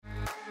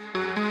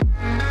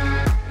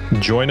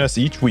Join us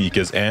each week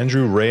as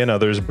Andrew, Ray, and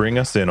others bring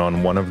us in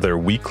on one of their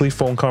weekly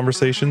phone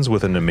conversations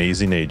with an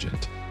amazing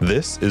agent.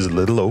 This is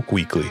Little Oak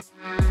Weekly.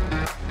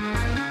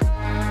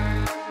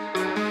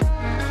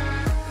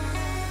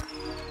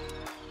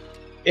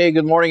 Hey,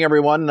 good morning,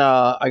 everyone.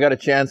 I got a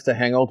chance to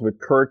hang out with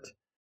Kurt,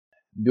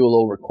 do a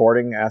little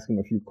recording, ask him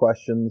a few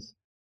questions.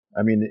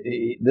 I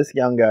mean, this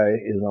young guy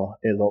is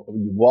a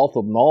wealth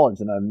of knowledge,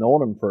 and I've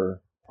known him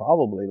for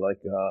probably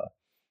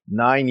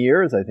 9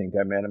 years. I think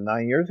I met him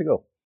 9 years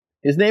ago.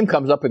 His name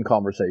comes up in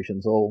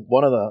conversation. So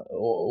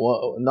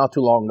not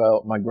too long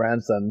ago, my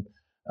grandson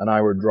and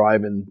I were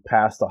driving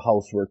past the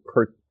house where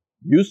Kurt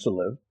used to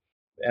live,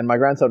 and my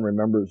grandson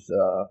remembers.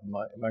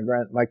 My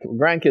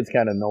grandkids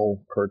kind of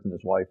know Kurt and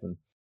his wife. And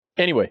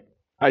anyway,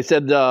 I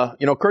said,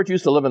 Kurt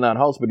used to live in that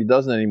house, but he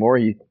doesn't anymore.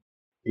 He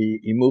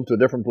moved to a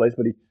different place,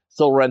 but he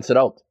still rents it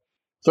out.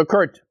 So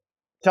Kurt,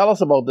 tell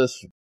us about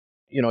this.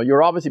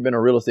 You're obviously been a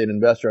real estate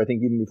investor, I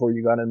think, even before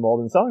you got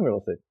involved in selling real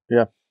estate.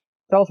 Yeah.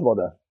 Tell us about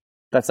that.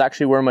 That's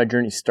actually where my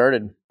journey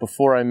started.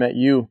 Before I met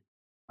you,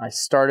 I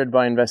started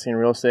by investing in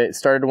real estate. It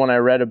started when I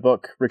read a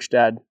book, Rich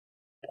Dad,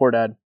 Poor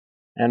Dad.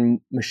 And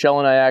Michelle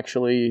and I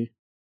actually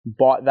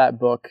bought that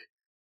book,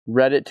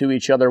 read it to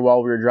each other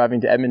while we were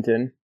driving to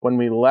Edmonton. When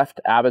we left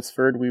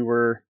Abbotsford, we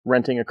were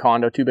renting a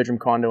condo, 2-bedroom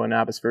condo in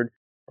Abbotsford.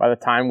 By the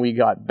time we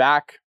got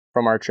back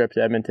from our trip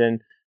to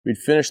Edmonton, we'd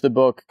finished the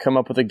book, come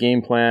up with a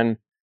game plan,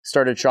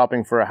 started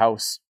shopping for a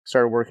house,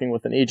 started working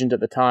with an agent at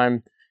the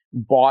time,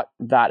 bought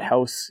that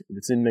house.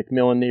 It's in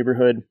McMillan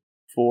neighborhood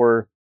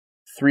for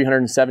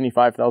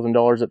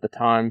 $375,000 at the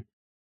time.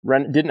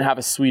 Didn't have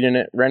a suite in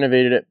it,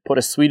 renovated it, put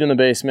a suite in the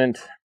basement.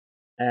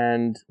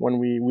 And when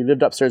we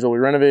lived upstairs while we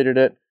renovated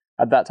it,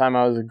 at that time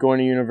I was going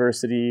to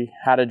university,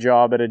 had a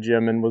job at a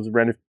gym, and was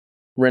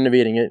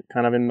renovating it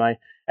kind of in my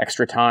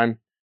extra time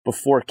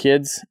before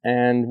kids.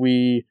 And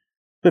we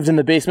lived in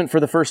the basement for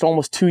the first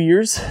almost 2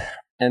 years.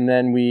 And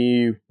then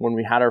before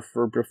we had our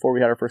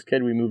first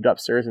kid, we moved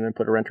upstairs and then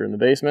put a renter in the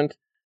basement.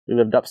 We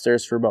lived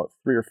upstairs for about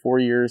 3 or 4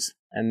 years.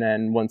 And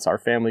then once our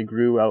family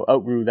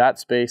outgrew that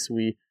space,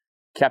 we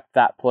kept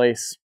that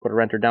place, put a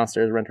renter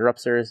downstairs, renter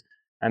upstairs,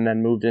 and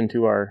then moved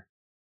into our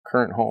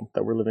current home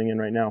that we're living in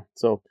right now.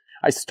 So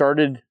I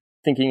started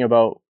thinking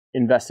about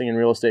investing in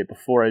real estate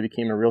before I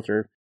became a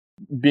realtor.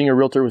 Being a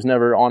realtor was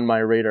never on my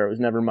radar. It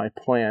was never my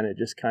plan. It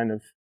just kind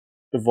of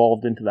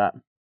evolved into that.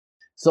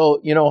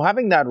 So,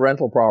 having that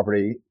rental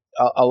property,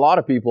 a lot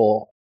of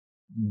people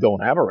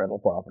don't have a rental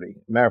property.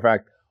 Matter of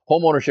fact,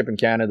 home ownership in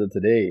Canada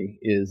today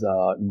is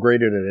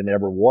greater than it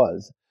ever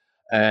was.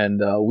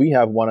 And we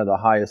have one of the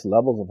highest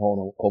levels of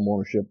home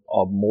ownership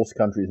of most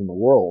countries in the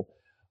world.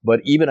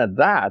 But even at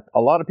that,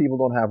 a lot of people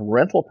don't have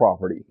rental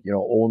property,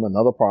 own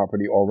another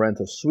property or rent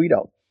a suite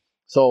out.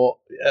 So,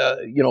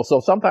 so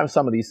sometimes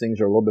some of these things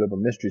are a little bit of a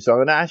mystery. So I'm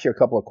going to ask you a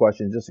couple of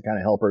questions just to kind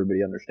of help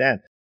everybody understand.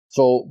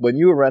 So when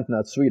you were renting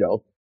that suite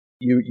out,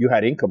 you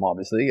had income,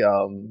 obviously.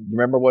 You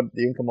remember what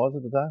the income was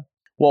at the time?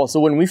 Well, so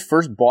when we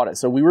first bought it,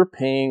 so we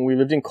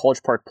lived in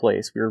College Park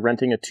Place. We were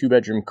renting a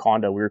 2-bedroom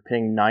condo. We were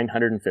paying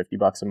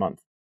 $950 a month.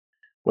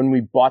 When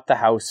we bought the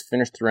house,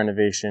 finished the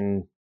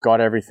renovation,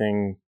 got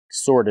everything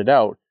sorted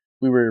out,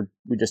 we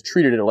just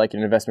treated it like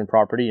an investment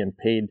property and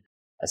paid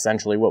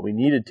essentially what we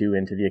needed to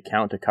into the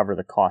account to cover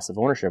the cost of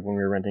ownership when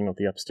we were renting out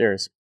the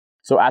upstairs.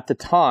 So at the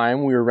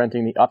time, we were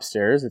renting the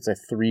upstairs. It's a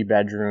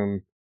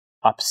 3-bedroom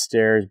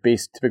upstairs,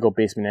 typical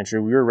basement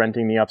entry. We were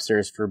renting the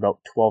upstairs for about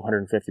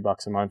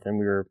 $1,250 a month, and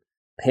we were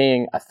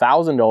paying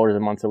 $1,000 a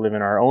month to live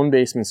in our own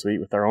basement suite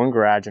with our own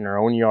garage and our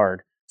own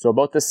yard. So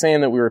about the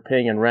same that we were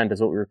paying in rent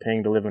is what we were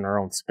paying to live in our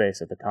own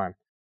space at the time.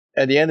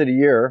 At the end of the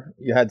year,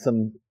 you had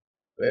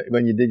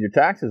when you did your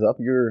taxes up,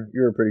 you're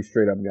a pretty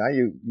straight up guy.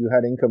 You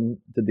had income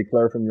to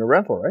declare from your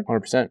rental, right?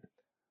 100%.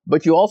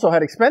 But you also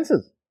had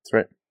expenses. That's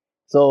right.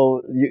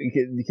 So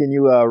can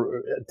you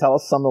tell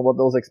us some of what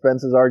those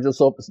expenses are, just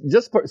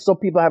so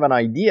people have an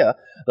idea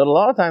that a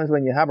lot of times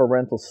when you have a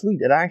rental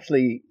suite,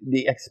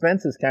 the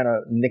expenses kind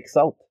of nix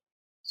out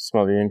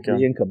some of the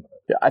income.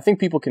 Yeah, I think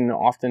people can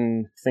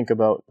often think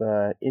about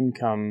the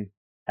income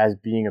as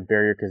being a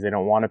barrier because they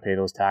don't want to pay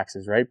those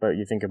taxes, right? But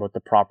you think about the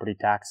property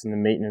tax and the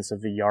maintenance of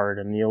the yard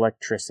and the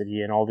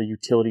electricity and all the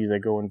utilities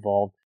that go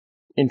involved,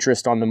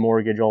 interest on the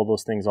mortgage, all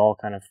those things all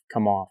kind of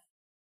come off.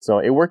 So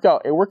it worked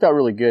out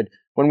really good.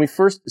 When we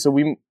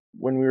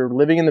were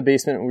living in the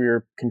basement, we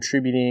were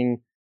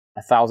contributing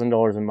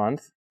 $1,000 a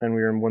month. Then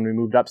when we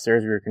moved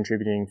upstairs, we were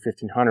contributing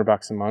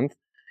 $1,500 a month.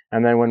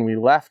 And then when we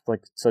left,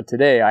 so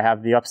today I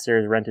have the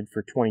upstairs rented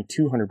for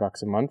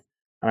 $2,200 a month,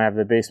 and I have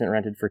the basement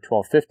rented for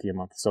 $1,250 a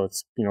month. So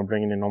it's,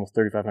 bringing in almost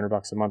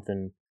 $3,500 a month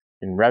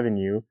in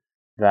revenue.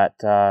 That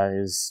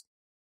is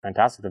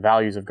fantastic. The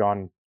values have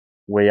gone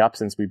way up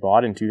since we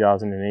bought in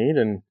 2008,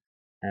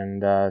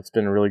 and it's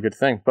been a really good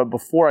thing. But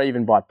before I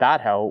even bought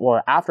that house,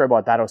 after I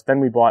bought that house,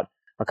 then we bought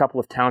a couple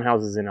of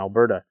townhouses in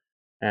Alberta.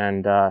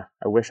 And I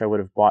wish I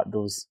would have bought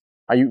those.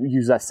 I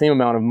use that same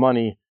amount of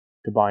money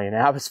to buy in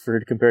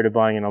Abbotsford compared to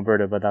buying in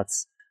Alberta, but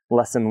that's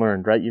lesson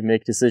learned, right? You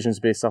make decisions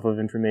based off of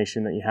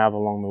information that you have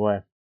along the way.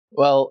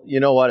 Well, you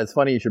know what? It's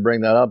funny you should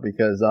bring that up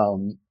because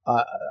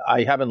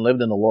I haven't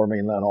lived in the Lower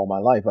Mainland all my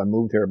life. I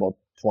moved here about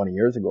 20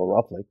 years ago,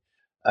 roughly.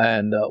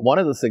 And one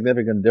of the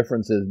significant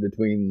differences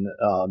between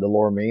the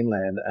Lower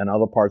Mainland and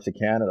other parts of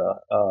Canada,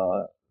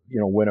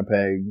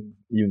 Winnipeg,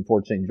 even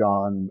Fort St.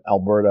 John,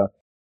 Alberta,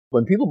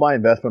 when people buy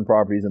investment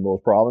properties in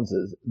those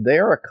provinces, they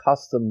are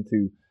accustomed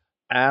to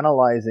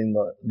analyzing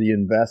the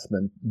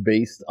investment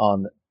based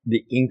on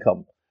the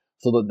income.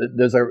 So that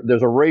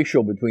there's a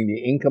ratio between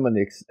the income and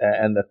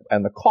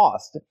the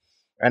cost,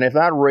 and if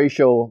that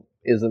ratio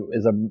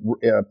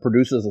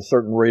produces a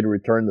certain rate of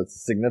return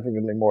that's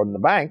significantly more than the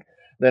bank,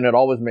 then it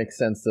always makes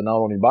sense to not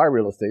only buy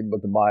real estate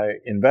but to buy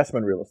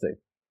investment real estate.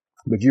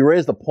 But you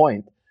raised the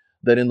point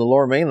that in the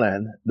Lower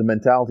Mainland the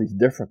mentality is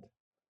different.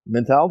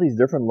 Mentality is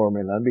different in Lower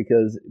Mainland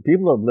because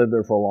people have lived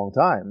there for a long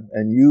time,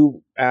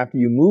 and after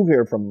you move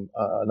here from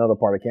another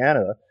part of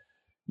Canada,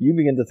 you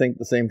begin to think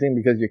the same thing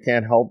because you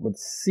can't help but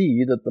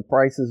see that the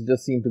prices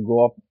just seem to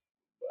go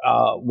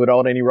up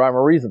without any rhyme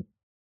or reason.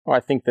 Well, I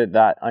think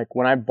that like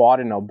when I bought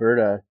in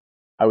Alberta,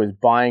 I was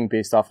buying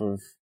based off of,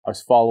 I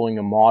was following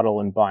a model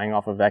and buying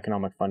off of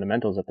economic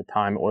fundamentals. At the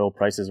time, oil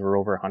prices were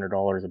over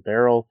 $100 a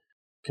barrel.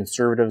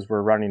 Conservatives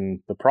were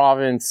running the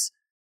province.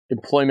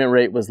 Employment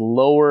rate was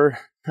lower.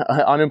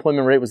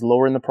 Unemployment rate was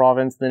lower in the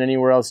province than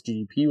anywhere else.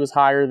 GDP was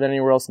higher than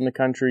anywhere else in the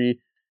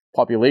country.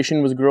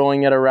 Population was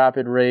growing at a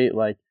rapid rate.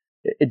 Like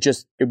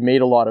it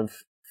made a lot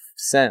of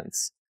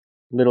sense.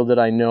 Little did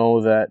I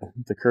know that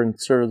the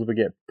Conservatives would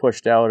get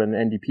pushed out and the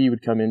NDP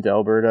would come into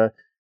Alberta,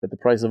 that the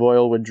price of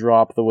oil would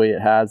drop the way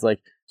it has. Like,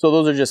 so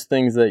those are just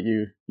things that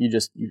you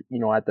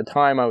at the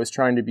time I was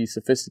trying to be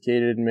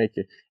sophisticated and make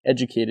an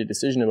educated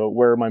decision about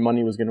where my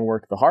money was going to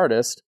work the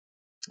hardest.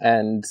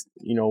 And,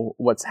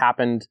 what's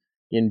happened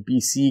in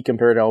BC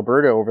compared to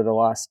Alberta over the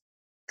last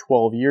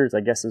 12 years,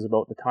 I guess is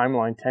about the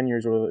timeline. 10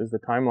 years is the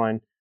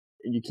timeline.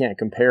 You can't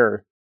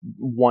compare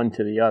one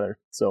to the other.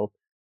 So,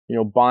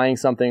 buying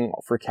something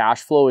for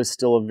cash flow is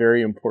still a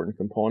very important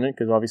component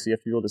because obviously you have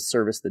to be able to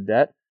service the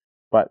debt,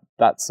 but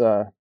that's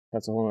a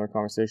whole other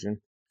conversation.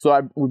 So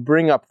I would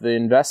bring up the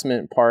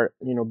investment part,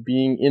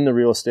 being in the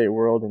real estate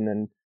world and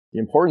then the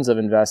importance of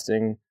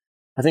investing.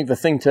 I think the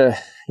thing to,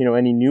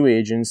 any new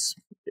agents,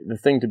 the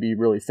thing to be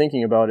really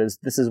thinking about is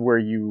this is where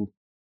you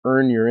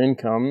earn your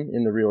income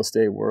in the real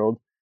estate world.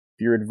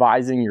 If you're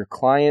advising your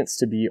clients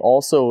to be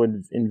also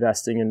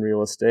investing in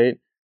real estate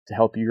to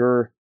help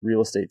your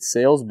real estate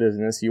sales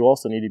business, you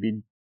also need to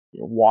be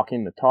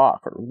walking the talk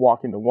or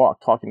walking the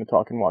walk, talking the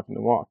talk and walking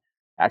the walk,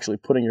 actually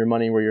putting your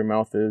money where your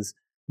mouth is,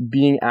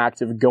 being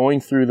active, going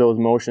through those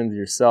motions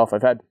yourself.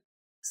 I've had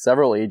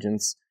several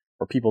agents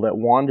or people that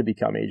want to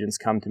become agents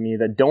come to me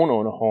that don't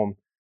own a home.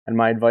 And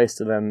my advice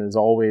to them is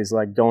always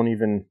like,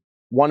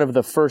 one of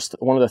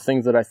the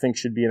things that I think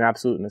should be an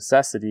absolute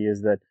necessity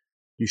is that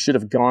you should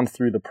have gone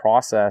through the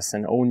process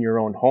and own your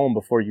own home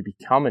before you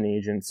become an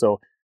agent. So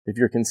if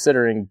you're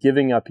considering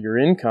giving up your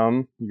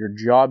income, your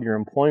job, your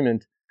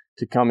employment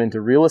to come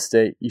into real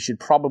estate, you should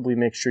probably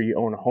make sure you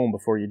own a home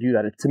before you do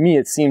that. To me,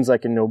 it seems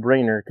like a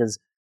no-brainer because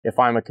if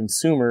I'm a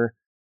consumer,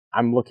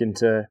 I'm looking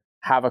to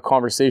have a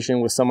conversation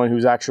with someone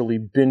who's actually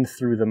been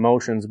through the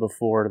motions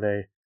before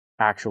they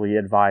actually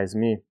advise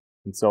me.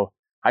 And so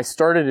I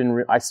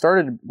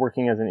started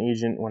working as an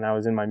agent when I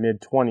was in my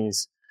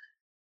mid-20s,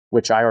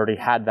 which I already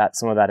had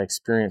some of that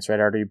experience, right?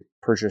 I already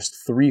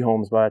purchased 3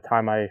 homes by the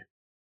time I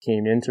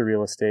came into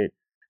real estate.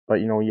 But,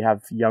 you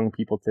have young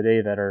people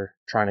today that are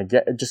trying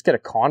to get a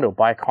condo,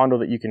 buy a condo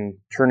that you can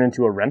turn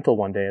into a rental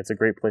one day. It's a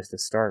great place to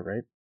start,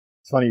 right?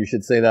 It's funny you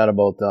should say that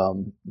about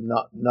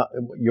not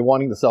you're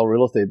wanting to sell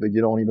real estate, but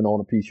you don't even own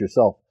a piece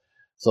yourself.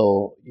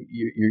 So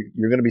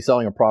you're going to be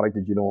selling a product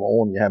that you don't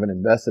own, you haven't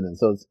invested in.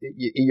 So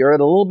you're at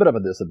a little bit of a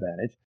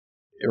disadvantage.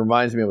 It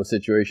reminds me of a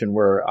situation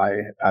where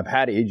I've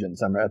had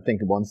agents. I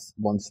think one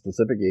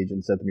specific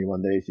agent said to me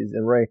one day, she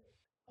said, "Ray,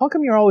 how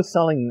come you're always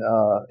selling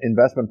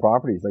investment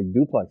properties like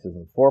duplexes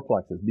and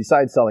fourplexes,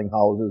 besides selling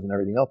houses and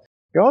everything else?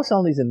 You're always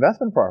selling these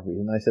investment properties."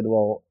 And I said,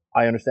 "Well,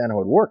 I understand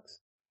how it works.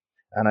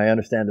 And I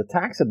understand the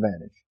tax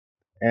advantage."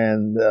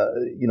 And,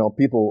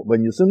 people,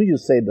 as soon as you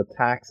say the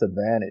tax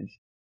advantage,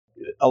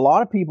 a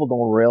lot of people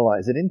don't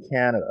realize that in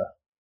Canada,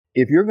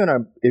 if you're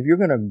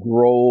gonna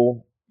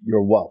grow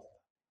your wealth,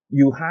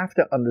 you have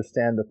to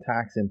understand the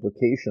tax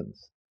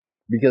implications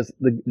because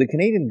the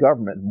Canadian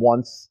government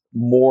wants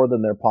more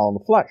than their pound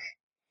of flesh.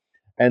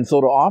 And so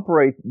to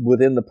operate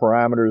within the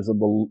parameters of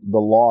the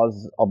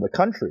laws of the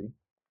country,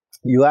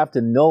 you have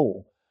to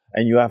know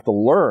and you have to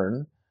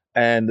learn.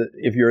 And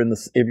if you're in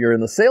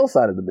the sales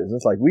side of the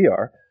business, like we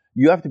are,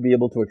 you have to be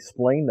able to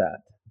explain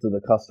that to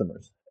the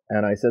customers.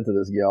 And I said to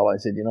this gal, I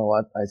said, "You know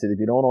what? I said, if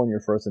you don't own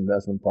your first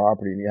investment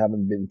property and you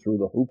haven't been through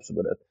the hoops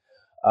with it,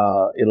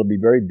 it'll be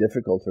very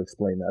difficult to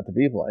explain that to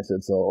people." I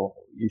said, "So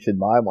you should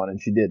buy one." And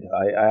she did.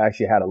 I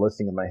actually had a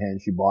listing in my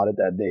hand. She bought it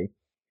that day,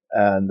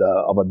 and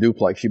of a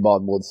duplex. She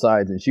bought both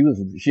sides, and she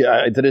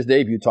to this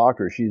day, if you talk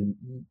to her, she's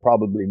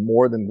probably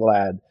more than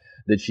glad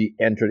that she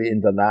entered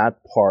into that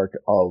part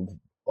of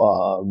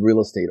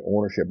real estate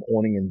ownership,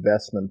 owning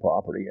investment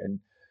property.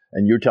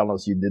 And you're telling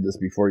us you did this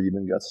before you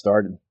even got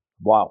started.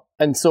 Wow.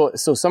 And so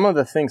some of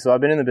the things, so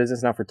I've been in the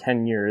business now for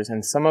 10 years,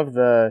 and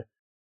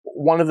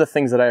one of the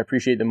things that I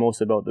appreciate the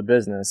most about the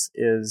business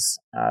is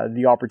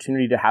the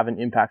opportunity to have an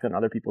impact on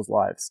other people's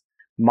lives.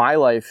 My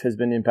life has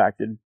been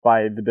impacted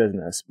by the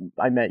business.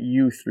 I met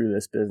you through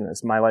this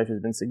business. My life has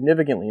been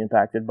significantly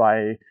impacted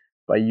by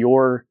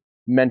your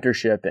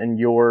mentorship and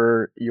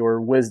your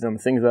wisdom,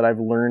 things that I've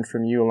learned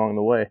from you along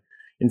the way.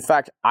 In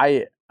fact,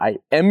 I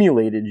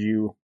emulated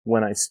you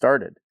when I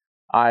started.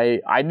 I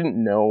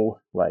didn't know,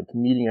 like,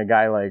 meeting a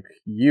guy like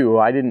you,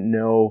 I didn't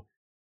know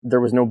there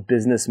was no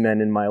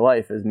businessmen in my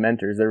life as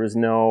mentors. There was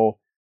no,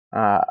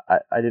 I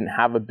didn't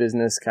have a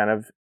business kind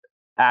of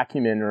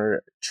acumen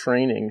or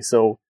training.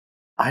 So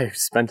I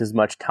spent as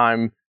much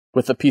time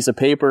with a piece of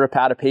paper, a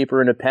pad of paper,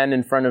 and a pen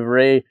in front of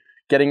Ray,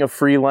 getting a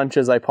free lunch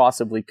as I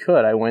possibly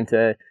could. I went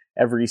to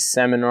every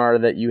seminar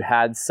that you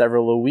had,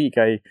 several a week.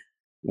 I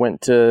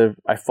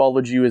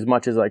followed you as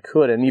much as I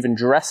could, and even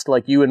dressed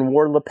like you and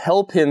wore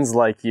lapel pins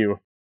like you.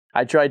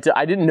 I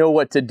didn't know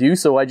what to do,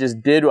 so I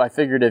just did. I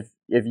figured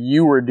if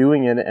you were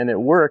doing it and it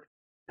worked,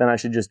 then I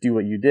should just do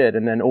what you did.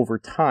 And then over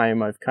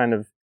time, I've kind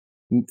of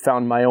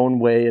found my own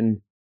way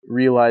and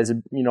realized,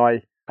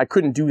 I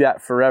couldn't do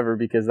that forever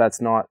because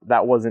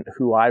that wasn't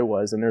who I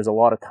was. And there's a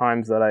lot of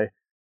times that I,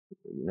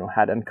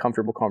 had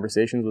uncomfortable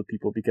conversations with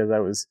people because I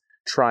was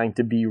trying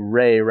to be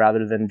Ray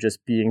rather than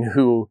just being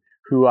who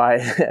I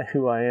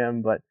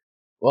am. But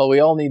well, we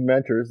all need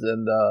mentors,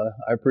 and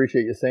I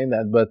appreciate you saying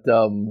that. But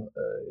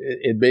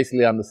it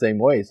basically, I'm the same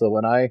way. So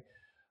when I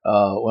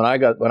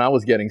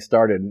was getting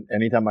started,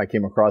 anytime I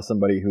came across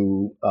somebody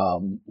who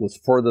was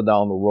further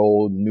down the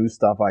road, knew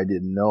stuff I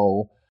didn't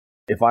know,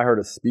 if I heard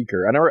a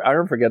speaker, I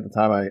never forget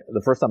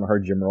the first time I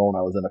heard Jim Rohn.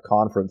 I was in a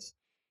conference.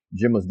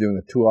 Jim was doing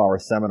a 2-hour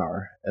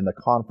seminar, and the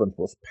conference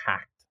was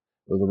packed.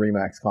 It was a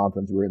REMAX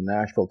conference. We were in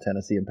Nashville,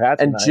 Tennessee, and Pat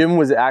and Jim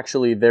was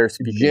actually there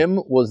speaking. Jim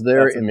was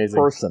there in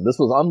person. This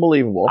was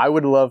unbelievable. I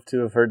would love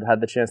to have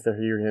had the chance to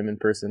hear him in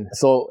person.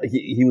 So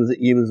he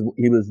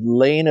was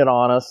laying it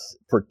on us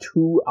for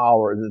 2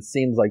 hours. It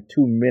seems like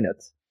 2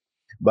 minutes,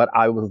 but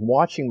I was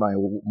watching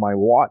my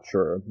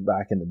watcher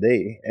back in the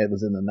day. It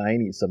was in the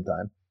 90s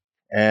sometime,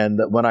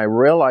 and when I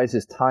realized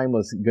his time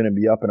was going to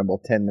be up in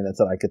about 10 minutes,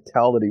 and I could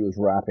tell that he was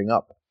wrapping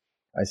up,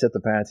 I said to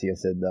Patsy, I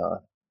said,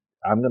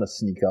 I'm going to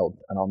sneak out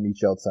and I'll meet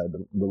you outside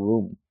the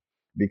room.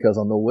 Because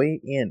on the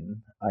way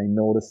in, I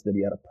noticed that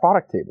he had a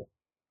product table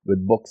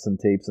with books and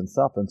tapes and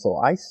stuff. And so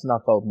I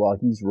snuck out while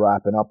he's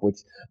wrapping up, which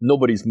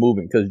nobody's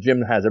moving because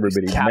Jim has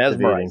everybody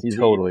mesmerized.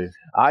 Totally.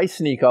 I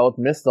sneak out,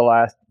 miss the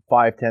last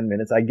 5-10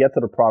 minutes. I get to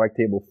the product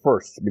table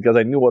first because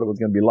I knew what it was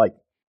going to be like.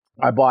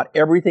 I bought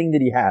everything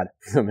that he had.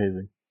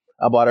 Amazing.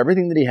 I bought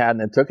everything that he had and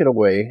then took it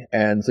away.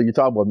 And so you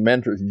talk about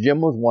mentors.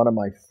 Jim was one of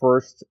my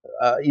first,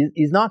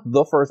 he's not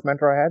the first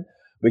mentor I had,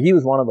 but he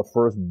was one of the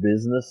first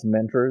business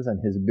mentors,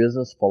 and his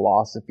business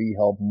philosophy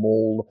helped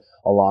mold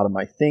a lot of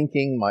my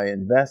thinking, my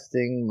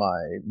investing,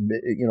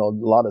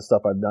 a lot of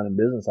stuff I've done in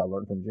business I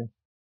learned from Jim.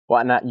 Well,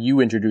 and that you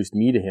introduced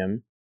me to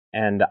him,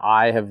 and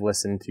I have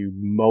listened to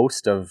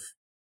most of,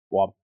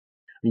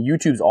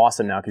 YouTube's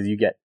awesome now because you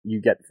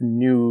get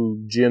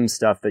new Jim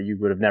stuff that you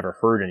would have never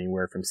heard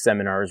anywhere from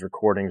seminars,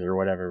 recordings, or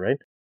whatever, right?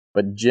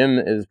 But Jim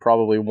is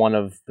probably one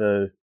of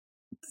the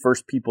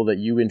first people that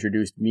you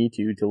introduced me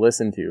to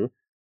listen to.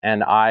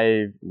 And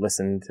I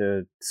listened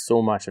to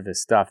so much of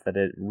his stuff that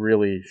it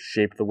really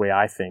shaped the way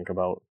I think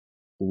about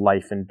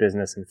life and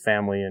business and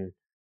family and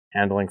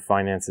handling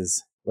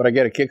finances. What I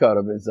get a kick out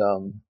of is,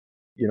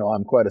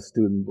 I'm quite a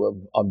student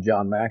of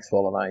John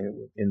Maxwell, and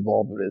I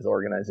involved with his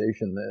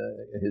organization,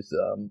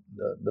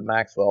 the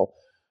Maxwell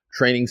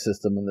training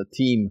system and the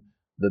team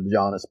that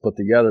John has put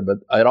together. But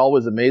it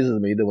always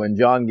amazes me that when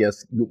John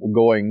gets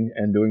going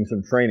and doing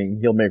some training,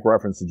 he'll make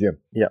reference to Jim.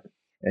 Yeah.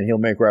 And he'll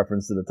make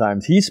reference to the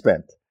times he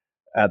spent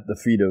at the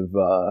feet of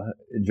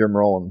Jim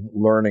Rohn,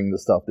 learning the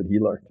stuff that he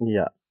learned.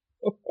 Yeah.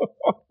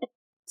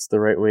 It's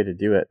the right way to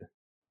do it.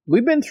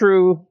 We've been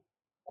through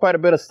quite a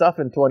bit of stuff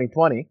in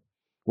 2020.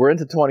 We're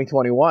into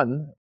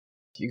 2021.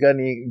 You got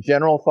any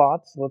general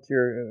thoughts? What's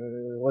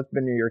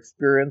been your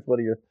experience? What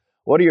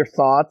are your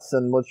thoughts,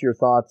 and what's your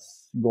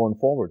thoughts going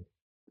forward?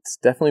 It's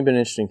definitely been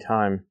an interesting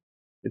time.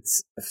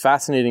 It's a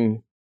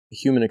fascinating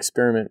human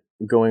experiment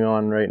going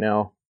on right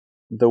now.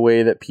 The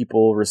way that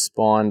people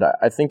respond,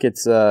 I think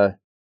it's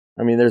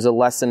there's a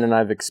lesson, and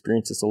I've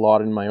experienced this a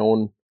lot in my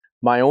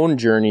own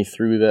journey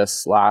through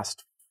this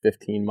last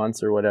 15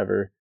 months or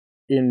whatever.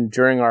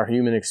 During our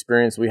human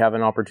experience, we have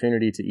an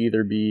opportunity to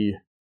either be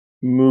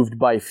moved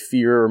by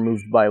fear or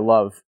moved by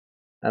love.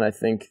 And I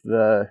think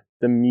the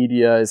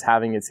media is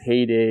having its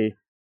heyday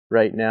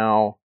right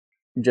now,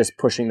 just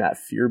pushing that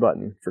fear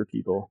button for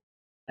people.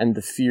 And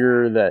the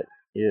fear that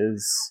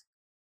is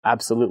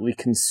absolutely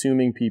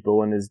consuming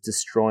people and is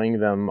destroying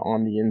them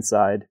on the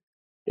inside.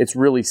 It's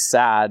really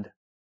sad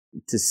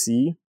to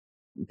see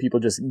people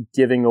just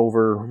giving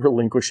over,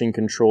 relinquishing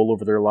control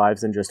over their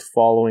lives and just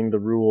following the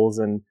rules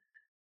and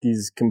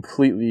these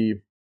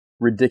completely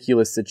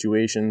ridiculous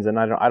situations. And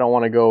I don't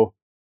want to go.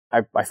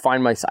 I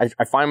find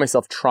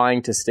myself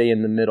trying to stay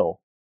in the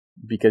middle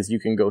because you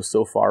can go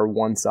so far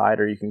one side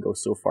or you can go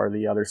so far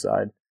the other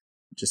side.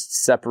 Just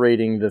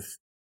separating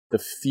the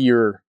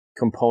fear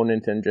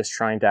component and just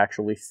trying to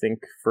actually think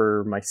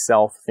for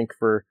myself, think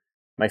for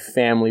my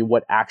family,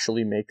 what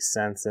actually makes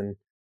sense. And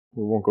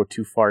we won't go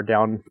too far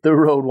down the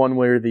road one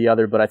way or the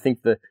other, but I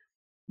think the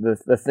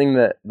thing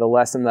that the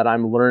lesson that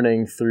I'm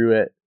learning through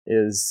it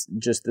is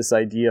just this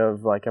idea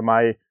of like, am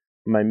I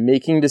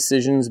making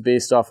decisions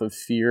based off of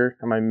fear?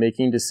 Am I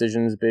making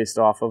decisions based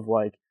off of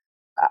like,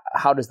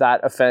 how does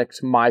that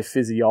affect my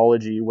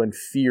physiology when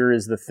fear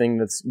is the thing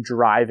that's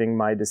driving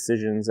my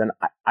decisions? And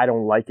I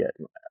don't like it.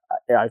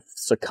 I've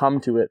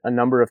succumbed to it a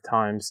number of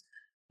times.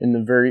 In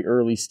the very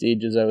early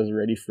stages, I was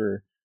ready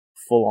for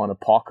full-on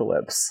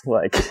apocalypse.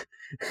 Like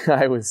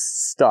I was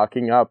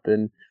stocking up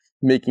and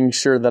making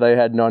sure that I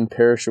had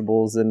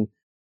non-perishables and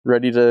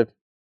ready to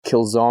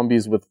kill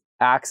zombies with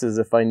axes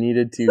if I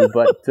needed to.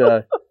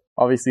 But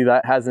obviously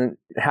that hasn't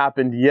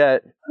happened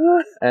yet.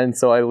 And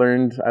so I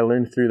learned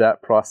through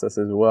that process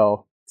as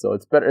well. So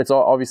it's better.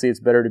 It's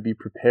better to be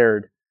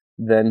prepared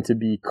than to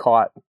be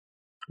caught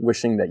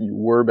wishing that you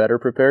were better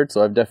prepared.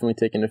 So I've definitely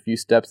taken a few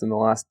steps in the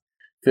last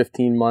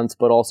 15 months,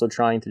 but also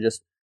trying to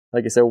just,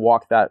 like I said,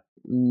 walk that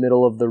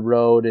middle of the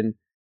road and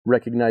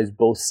recognize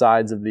both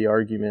sides of the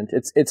argument.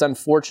 It's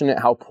unfortunate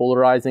how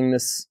polarizing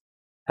this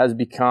has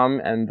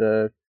become,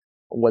 and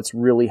what's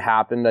really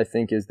happened, I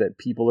think, is that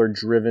people are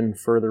driven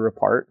further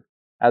apart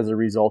as a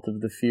result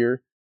of the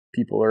fear.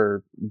 People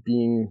are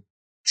being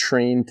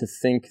trained to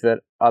think that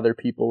other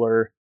people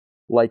are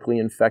likely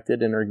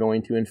infected and are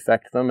going to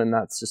infect them, and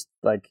that's just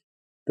like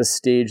the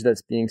stage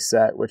that's being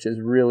set, which is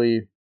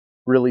really,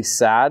 really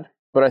sad.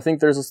 But I think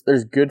there's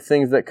good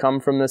things that come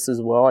from this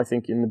as well. I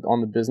think on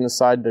the business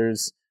side,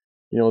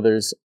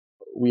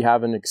 we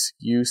have an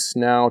excuse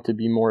now to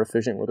be more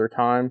efficient with our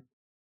time.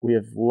 We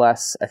have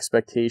less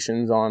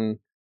expectations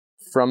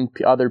from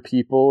other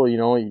people.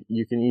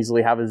 You can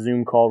easily have a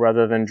Zoom call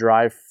rather than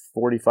drive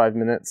 45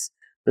 minutes.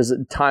 There's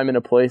a time and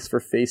a place for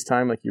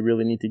FaceTime. Like, you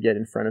really need to get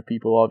in front of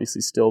people,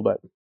 obviously, still,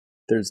 but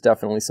there's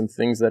definitely some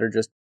things that are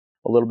just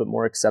a little bit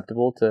more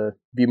acceptable to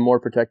be more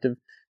protective.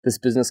 This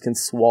business can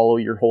swallow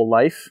your whole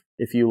life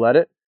if you let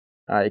it.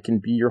 It can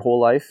be your whole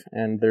life.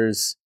 And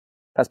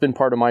that's been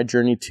part of my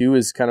journey too,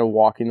 is kind of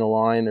walking the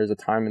line. There's a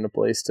time and a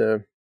place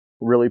to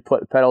really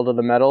put pedal to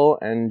the metal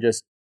and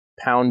just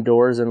pound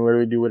doors and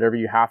literally do whatever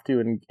you have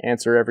to and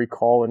answer every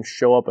call and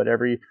show up at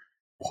every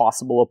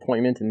possible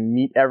appointment and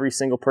meet every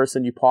single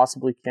person you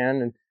possibly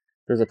can. And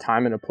there's a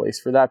time and a place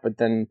for that, but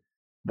then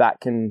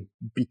that can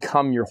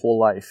become your whole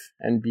life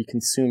and be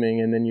consuming.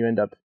 And then you end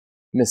up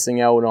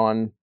missing out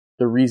on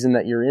the reason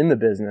that you're in the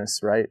business,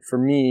 right? For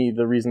me,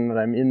 the reason that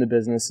I'm in the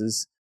business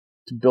is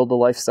to build a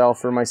lifestyle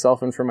for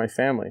myself and for my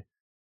family.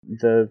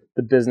 The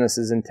business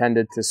is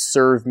intended to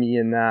serve me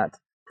in that,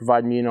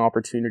 provide me an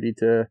opportunity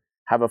to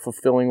have a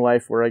fulfilling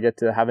life where I get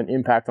to have an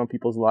impact on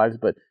people's lives,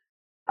 but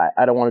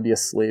I don't want to be a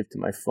slave to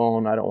my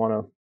phone. I don't want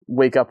to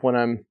wake up when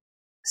I'm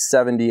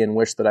 70 and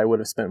wish that I would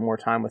have spent more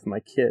time with my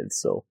kids.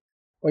 So,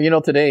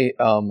 well, today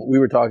we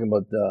were talking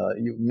about,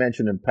 you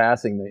mentioned in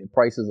passing, the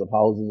prices of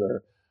houses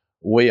are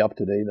way up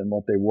today than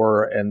what they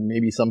were. And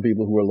maybe some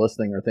people who are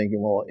listening are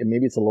thinking, well,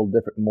 maybe it's a little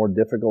more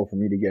difficult for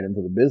me to get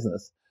into the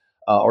business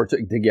or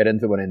to get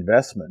into an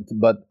investment.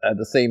 But at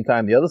the same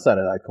time, the other side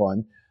of that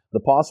coin, the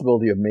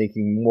possibility of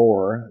making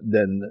more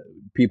than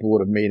people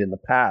would have made in the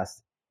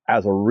past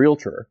as a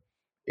realtor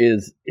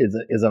is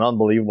an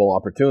unbelievable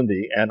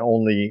opportunity,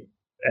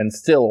 and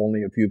still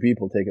only a few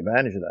people take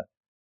advantage of that.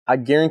 I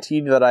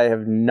guarantee that I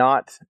have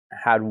not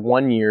had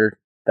 1 year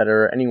that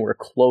are anywhere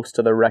close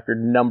to the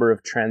record number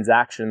of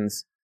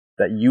transactions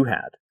that you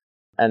had.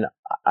 And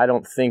I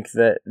don't think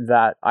that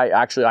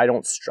I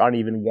don't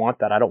even want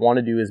that. I don't want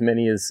to do as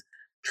many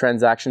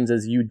transactions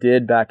as you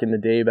did back in the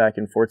day, back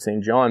in Fort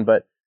St. John.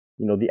 But,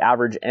 the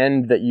average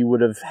end that you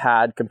would have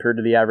had compared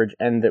to the average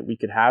end that we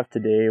could have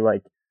today,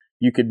 like,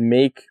 you could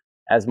make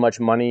as much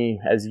money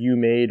as you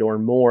made or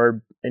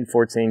more in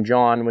Fort St.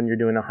 John. When you're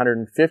doing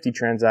 150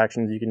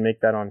 transactions, you can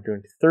make that on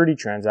doing 30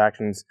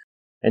 transactions.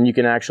 And you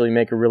can actually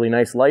make a really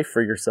nice life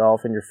for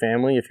yourself and your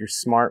family if you're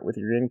smart with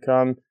your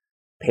income,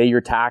 pay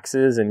your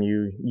taxes, and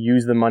you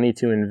use the money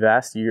to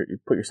invest. You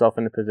put yourself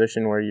in a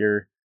position where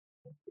you're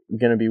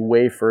going to be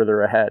way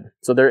further ahead.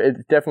 So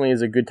it definitely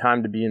is a good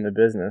time to be in the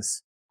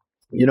business.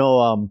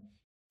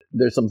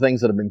 There's some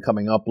things that have been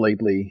coming up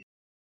lately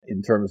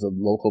in terms of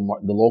the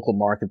local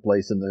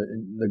marketplace in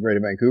the Greater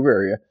Vancouver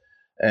area.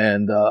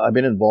 And I've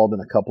been involved in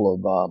a couple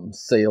of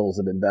sales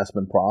of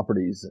investment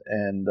properties,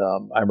 and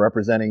I'm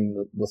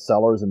representing the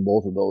sellers in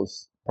both of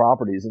those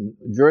properties. And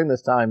during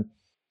this time,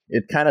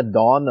 it kind of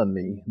dawned on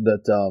me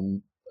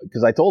that,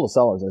 because I told the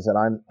sellers, I said,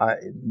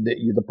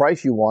 the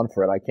price you want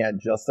for it, I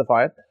can't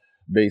justify it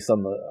based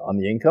on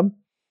the income,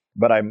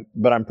 but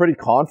I'm pretty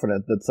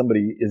confident that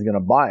somebody is going to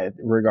buy it,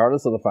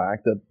 regardless of the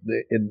fact that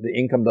the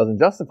income doesn't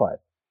justify it.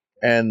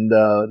 And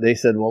they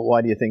said, well,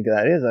 why do you think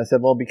that is? I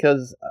said, well,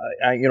 because,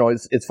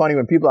 it's funny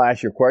when people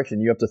ask you a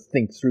question, you have to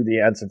think through the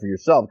answer for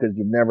yourself because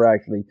you've never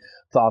actually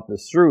thought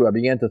this through. I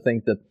began to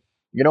think that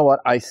You know what?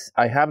 I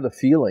have the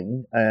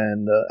feeling,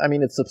 and I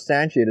mean, it's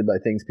substantiated by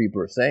things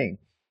people are saying,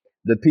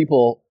 that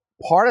people,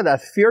 part of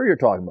that fear you're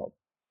talking about,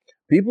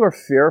 people are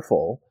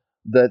fearful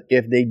that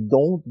if they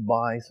don't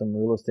buy some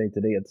real estate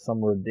today at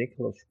some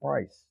ridiculous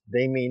price,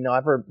 they may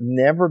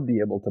never be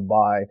able to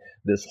buy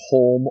this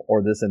home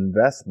or this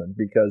investment,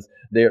 because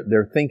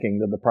they're thinking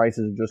that the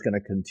prices are just going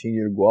to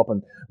continue to go up.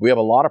 And we have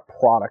a lot of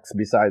products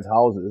besides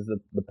houses that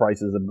the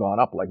prices have gone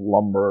up, like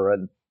lumber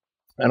and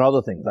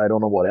other things. I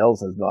don't know what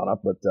else has gone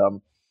up, but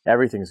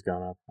everything's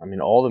gone up. I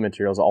mean, all the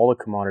materials, all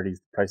the commodities,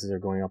 prices are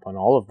going up on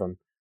all of them.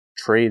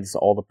 Trades,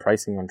 all the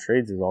pricing on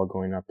trades is all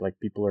going up. Like,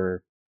 people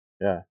are,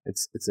 yeah,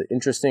 it's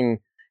interesting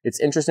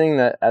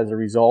that as a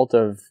result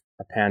of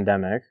a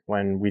pandemic,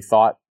 when we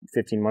thought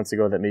 15 months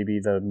ago that maybe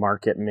the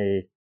market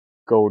may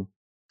go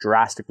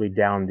drastically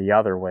down the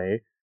other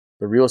way,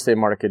 the real estate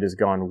market has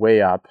gone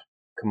way up.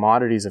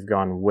 Commodities have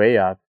gone way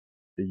up.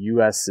 The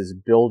U.S. is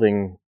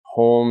building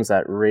homes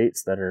at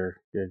rates that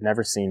we've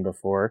never seen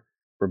before.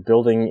 We're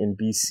building in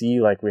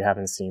BC like we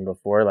haven't seen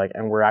before. Like,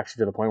 and we're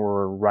actually to the point where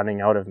we're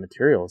running out of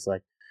materials.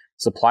 Like,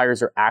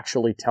 suppliers are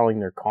actually telling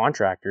their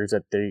contractors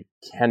that they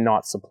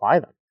cannot supply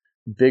them.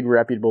 Big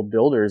reputable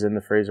builders in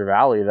the Fraser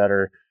Valley that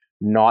are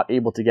not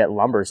able to get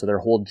lumber, so their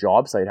whole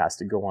job site has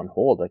to go on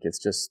hold. Like,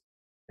 it's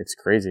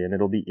crazy. And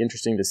it'll be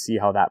interesting to see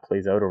how that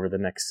plays out over the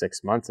next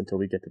 6 months until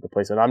we get to the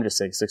place. And I'm just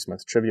saying 6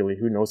 months trivially.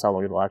 Who knows how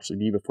long it'll actually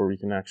be before we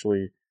can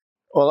actually...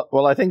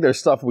 Well, I think there's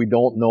stuff we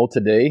don't know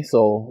today.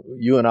 So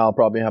you and I'll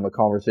probably have a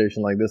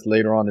conversation like this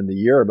later on in the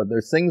year, but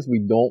there's things we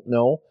don't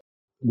know.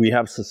 We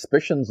have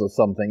suspicions of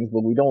some things,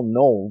 but we don't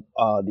know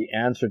the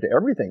answer to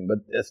everything. But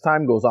as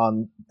time goes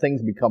on,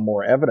 things become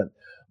more evident.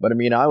 But I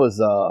mean, I was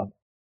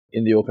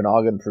in the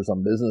Okanagan for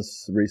some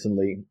business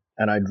recently,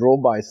 and I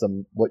drove by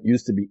some what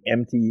used to be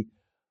empty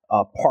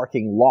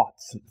parking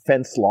lots,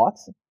 fenced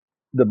lots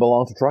that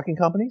belong to trucking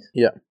companies.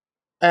 Yeah.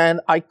 And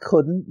I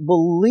couldn't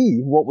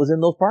believe what was in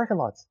those parking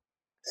lots.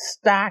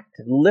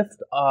 Stacked lift,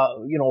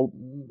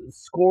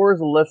 scores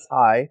of lifts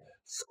high,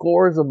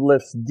 scores of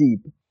lifts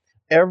deep,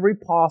 every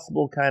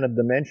possible kind of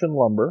dimension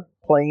lumber,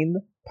 plain,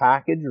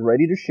 packaged,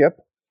 ready to ship,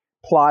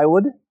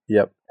 plywood,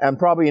 yep, and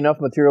probably enough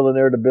material in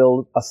there to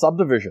build a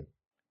subdivision.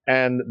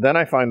 And then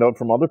I find out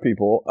from other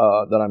people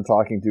that I'm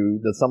talking to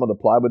that some of the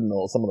plywood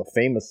mills,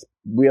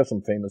 we have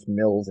some famous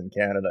mills in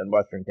Canada, in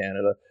Western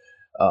Canada,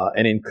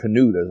 and in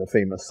Canoe there's a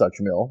famous such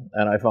mill.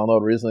 And I found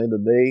out recently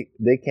that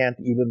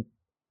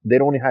they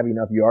don't have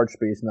enough yard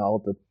space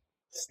now to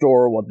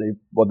store what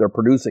they're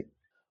producing.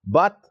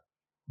 But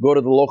go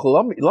to the local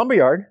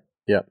lumberyard,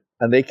 yeah,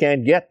 and they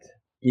can't get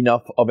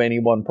enough of any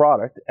one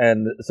product,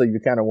 and so you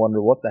kind of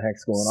wonder what the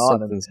heck's going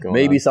on. And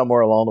maybe somewhere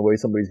along the way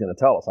somebody's going to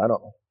tell us. I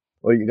don't know.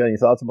 Well, you got any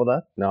thoughts about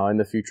that? No, in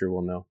the future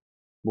we'll know.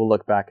 We'll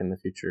look back in the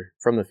future,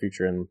 from the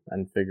future,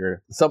 and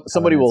figure.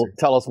 Somebody will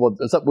tell us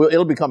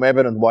it'll become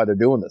evident why they're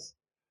doing this.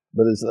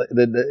 But it's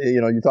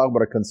you talk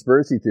about a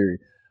conspiracy theory.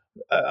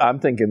 I'm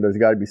thinking there's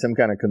got to be some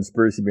kind of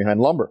conspiracy behind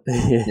lumber.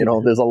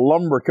 There's a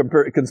lumber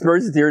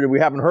conspiracy theory that we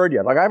haven't heard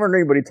yet. Like, I haven't heard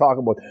anybody talk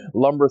about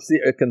lumber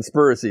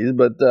conspiracies,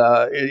 but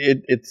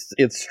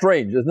it's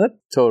strange, isn't it?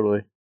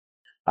 Totally.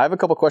 I have a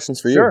couple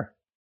questions for you. Sure.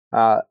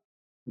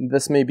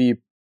 This may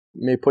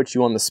put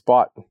you on the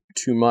spot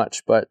too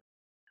much, but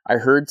I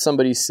heard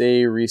somebody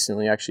say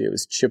recently, actually it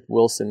was Chip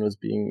Wilson was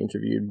being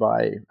interviewed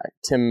by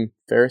Tim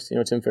Ferriss. You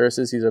know Tim Ferriss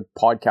is? He's a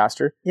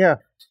podcaster. Yeah.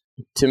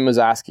 Tim was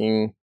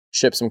asking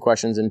Chip some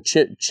questions, and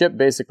Chip's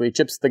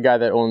the guy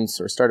that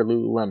owns or started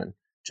Lululemon,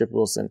 Chip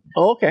Wilson.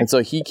 Oh, okay. And so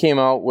he came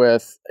out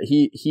with,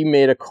 he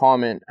made a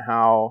comment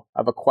of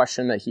a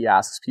question that he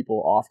asks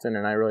people often,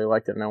 and I really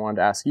liked it, and I wanted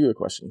to ask you a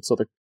question. So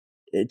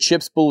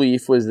Chip's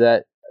belief was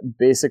that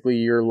basically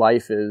your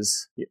life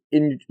is,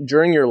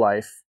 during your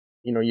life,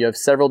 you have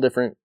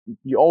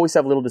you always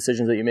have little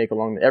decisions that you make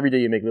every day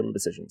you make little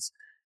decisions,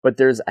 but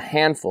there's a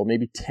handful,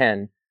 maybe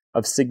 10,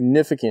 of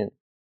significant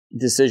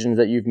decisions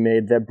that you've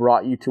made that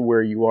brought you to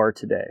where you are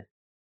today.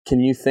 Can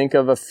you think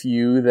of a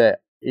few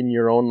that in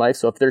your own life?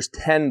 So if there's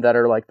 10 that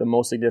are like the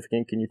most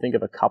significant, can you think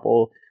of a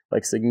couple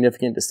like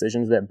significant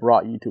decisions that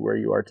brought you to where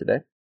you are today?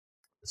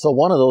 So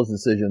one of those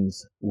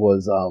decisions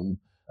was,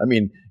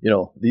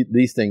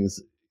 these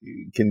things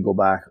can go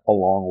back a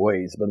long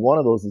ways, but one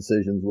of those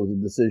decisions was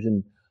a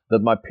decision that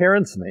my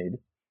parents made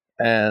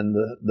and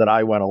that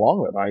I went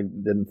along with. I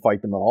didn't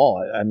fight them at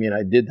all.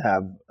 I did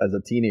have, as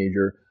a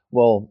teenager,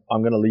 well,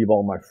 I'm going to leave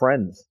all my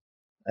friends.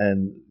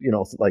 And,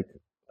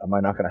 am I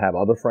not going to have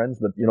other friends?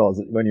 But,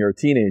 when you're a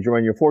teenager,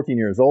 when you're 14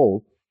 years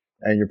old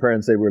and your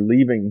parents say, we're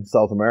leaving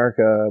South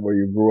America where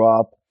you grew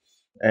up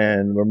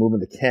and we're moving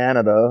to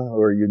Canada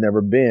where you've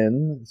never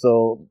been.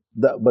 So,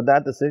 but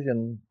that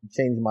decision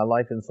changed my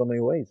life in so many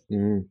ways.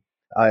 Mm-hmm.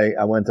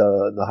 I went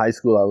to the high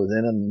school I was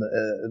in,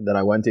 and then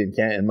I went to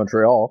in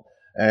Montreal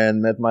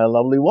and met my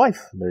lovely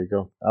wife. There you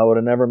go. I would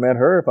have never met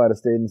her if I'd have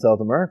stayed in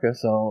South America.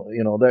 So,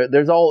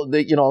 there's all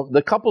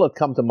the couple that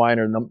come to mind,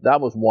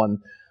 that was one.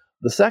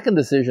 The second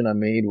decision I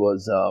made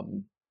was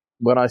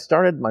when I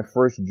started my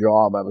first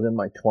job, I was in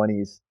my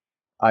 20s.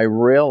 I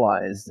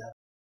realized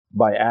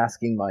by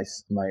asking my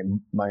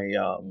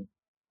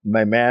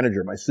my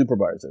manager, my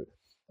supervisor.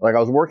 Like I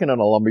was working in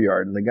a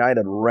lumberyard, and the guy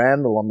that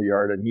ran the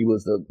lumberyard, and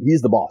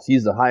he's the boss.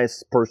 He's the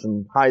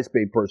highest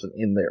paid person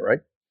in there,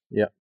 right?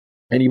 Yeah.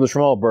 And he was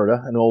from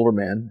Alberta, an older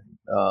man,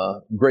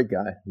 great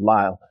guy,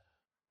 Lyle.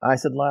 I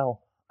said,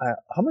 Lyle,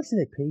 how much did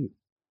they pay you?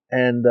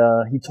 And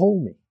he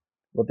told me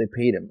what they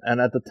paid him.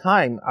 And at the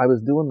time, I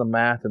was doing the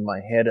math in my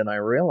head, and I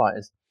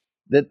realized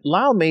that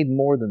Lyle made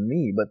more than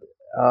me, but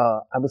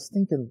I was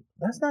thinking,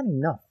 that's not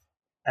enough.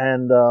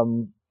 And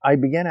I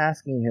began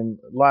asking him,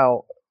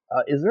 Lyle,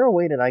 is there a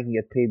way that I can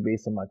get paid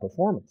based on my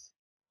performance?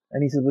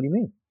 And he said, what do you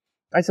mean?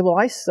 I said, well,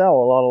 I sell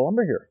a lot of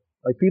lumber here.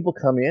 Like people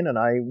come in and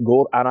I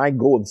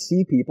go and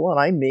see people and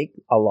I make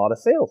a lot of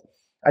sales.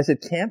 I said,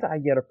 can't I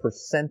get a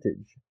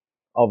percentage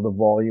of the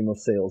volume of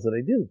sales that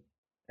I do?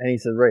 And he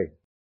said, Ray,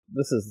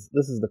 this is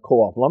the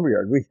co-op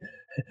lumberyard.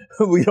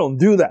 We don't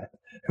do that.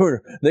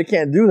 They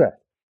can't do that.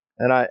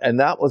 And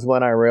that was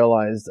when I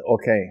realized,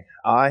 okay,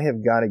 I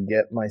have got to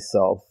get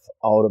myself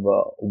out of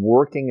a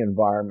working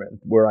environment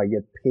where I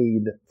get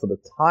paid for the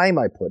time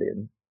I put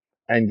in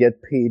and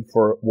get paid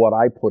for what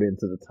I put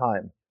into the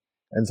time.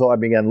 And so I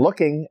began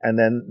looking, and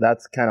then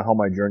that's kind of how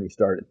my journey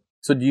started.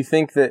 So do you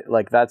think that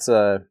like that's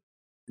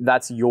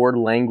your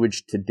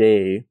language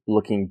today,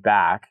 looking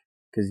back,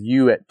 because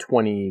you at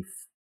 20,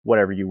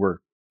 whatever you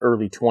were,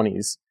 early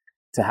 20s,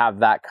 to have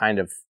that kind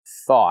of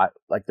thought,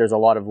 like there's a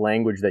lot of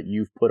language that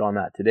you've put on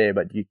that today,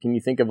 but can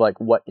you think of like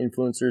what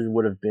influencers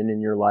would have been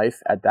in your life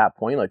at that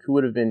point? Like who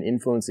would have been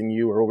influencing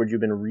you, or what would you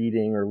have been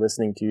reading or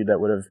listening to that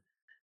would have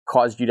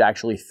caused you to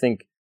actually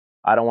think,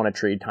 I don't want to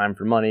trade time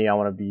for money. I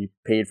want to be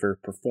paid for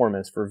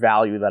performance, for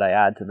value that I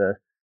add to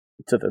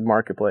the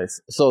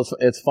marketplace. So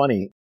it's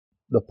funny.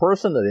 The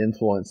person that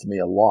influenced me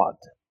a lot,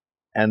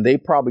 and they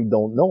probably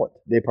don't know it.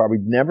 They probably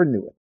never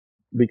knew it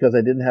because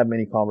I didn't have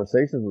many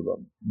conversations with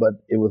them, but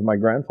it was my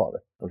grandfather.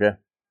 Okay.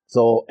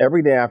 So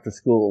every day after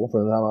school,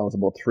 from the time I was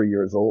about 3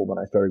 years old when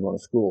I started going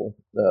to school,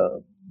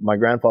 my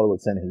grandfather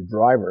would send his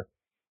driver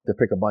to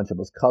pick a bunch of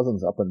his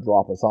cousins up and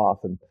drop us off.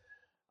 And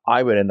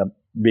I would end up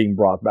being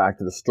brought back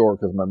to the store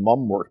because my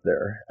mom worked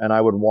there. And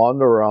I would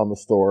wander around the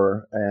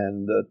store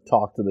and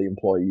talk to the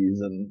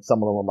employees, and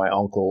some of them were my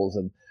uncles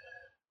and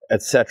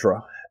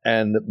etc.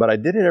 But I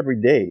did it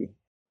every day.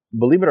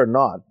 Believe it or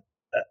not,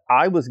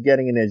 I was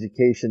getting an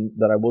education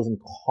that I wasn't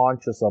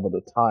conscious of at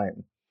the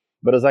time.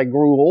 But as I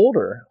grew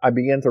older, I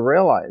began to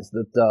realize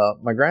that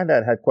my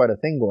granddad had quite a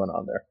thing going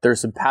on there. There's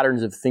some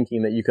patterns of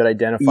thinking that you could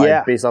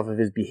identify based off of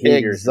his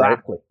behaviors.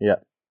 Exactly. Right? Yeah.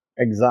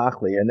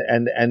 Exactly. And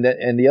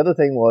the other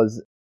thing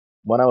was,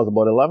 when I was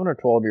about 11 or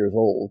 12 years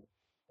old,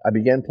 I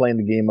began playing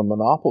the game of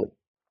Monopoly.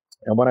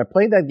 And when I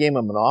played that game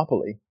of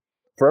Monopoly,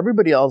 for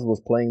everybody else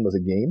was playing was a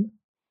game,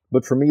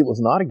 but for me it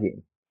was not a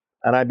game.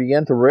 And I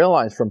began to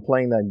realize from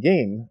playing that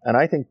game, and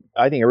I think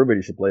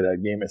everybody should play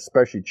that game,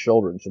 especially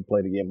children should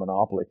play the game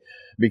Monopoly,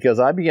 because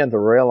I began to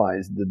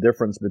realize the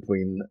difference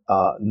between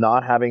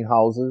not having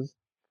houses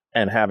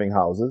and having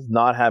houses,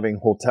 not having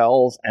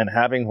hotels and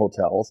having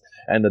hotels,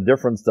 and the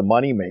difference the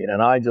money made.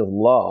 And I just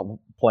love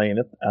playing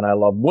it, and I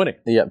love winning.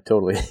 Yeah,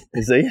 totally.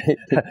 You see?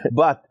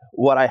 But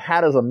what I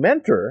had as a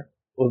mentor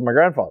was my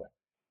grandfather.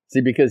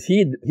 See, because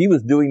he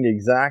was doing the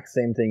exact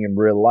same thing in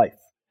real life,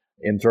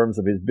 in terms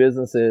of his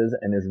businesses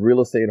and his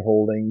real estate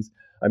holdings.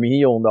 I mean,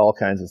 he owned all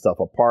kinds of stuff,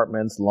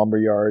 apartments,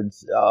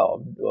 lumberyards,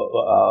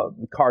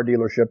 car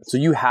dealerships. So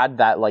you had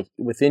that, like,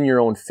 within your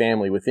own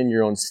family, within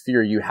your own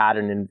sphere, you had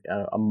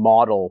a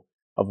model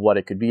of what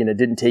it could be. And it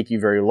didn't take you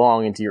very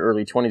long into your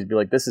early 20s to be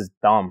like, this is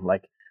dumb.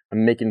 Like,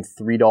 I'm making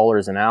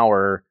 $3 an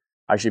hour.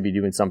 I should be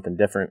doing something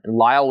different. And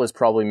Lyle was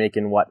probably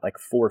making what, like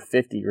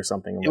 $4.50 or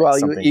something. Like well,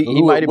 something.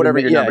 He might have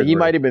been. Yeah, he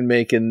might have been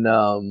making.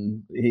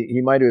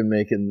 He might have been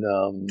making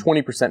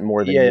 20%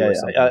 more than you.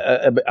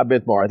 Yeah, a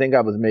bit more. I think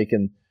I was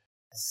making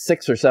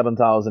 $6,000 or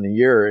 $7,000 a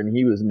year, and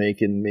he was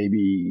making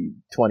maybe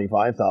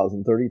 $25,000, $30,000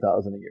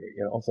 a year.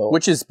 You know, so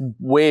which is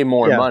way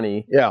more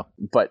money. Yeah,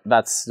 but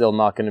that's still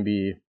not going to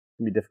be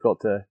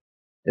difficult to.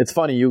 It's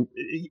funny.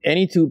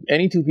 Any two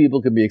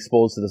people can be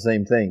exposed to the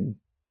same thing,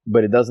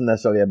 but it doesn't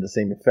necessarily have the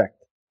same effect.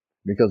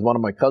 Because one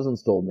of my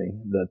cousins told me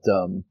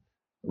that,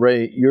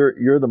 Ray,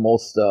 you're the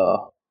most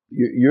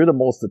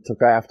that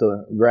took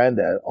after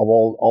granddad of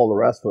all the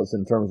rest of us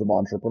in terms of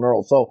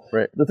entrepreneurial. So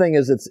right. The thing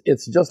is,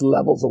 it's just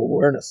levels of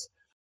awareness.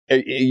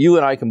 You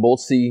and I can both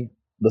see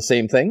the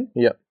same thing.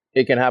 Yep.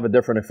 It can have a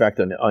different effect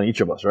on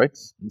each of us, right?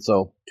 And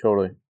so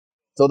totally.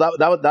 So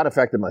that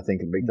affected my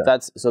thinking big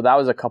time. So that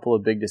was a couple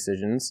of big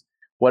decisions.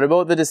 What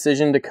about the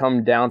decision to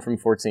come down from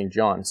Fort St.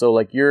 John? So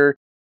like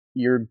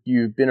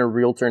you've been a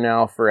realtor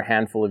now for a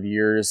handful of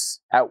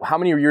years. How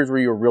many years were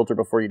you a realtor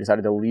before you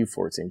decided to leave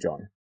Fort St.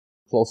 John?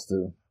 Close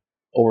to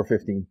over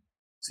 15.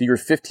 So you were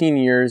 15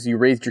 years. You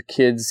raised your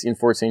kids in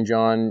Fort St.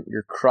 John.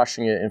 You're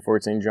crushing it in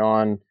Fort St.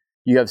 John.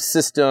 You have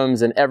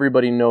systems and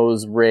everybody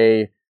knows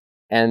Ray.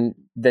 And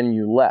then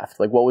you left.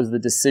 Like, what was the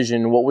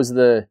decision? What was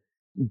the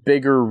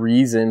bigger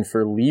reason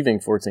for leaving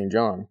Fort St.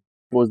 John?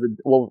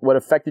 What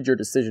affected your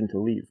decision to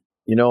leave?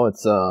 You know,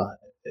 it's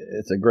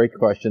a great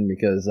question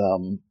because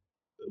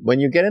when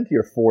you get into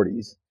your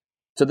 40s,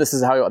 So this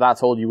is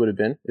that's how old you would have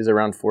been, is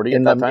around 40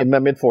 at that time? In my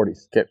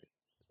mid-40s. Okay.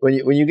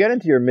 When you get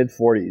into your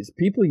mid-40s,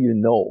 people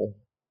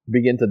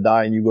begin to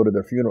die and you go to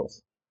their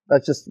funerals.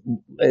 That's just,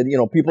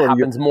 people... It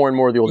happens more and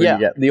more the older you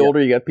get. The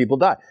older you get, people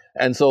die.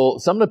 And so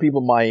some of the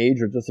people my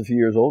age or just a few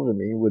years older than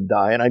me would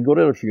die, and I'd go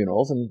to their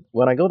funerals. And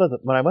when I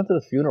went to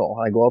the funeral,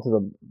 I go out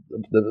to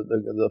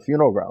the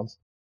funeral grounds,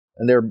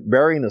 and they're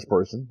burying this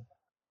person.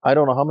 I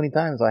don't know how many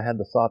times I had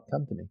the thought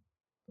come to me,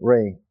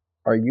 Ray,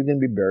 are you going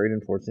to be buried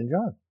in Fort St.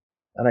 John?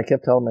 And I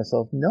kept telling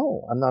myself,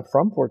 no, I'm not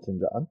from Fort St.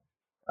 John.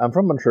 I'm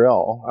from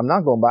Montreal. I'm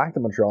not going back to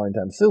Montreal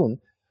anytime soon,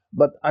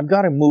 but I've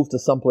got to move to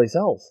someplace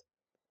else.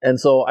 And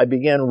so I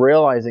began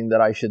realizing that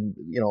I should,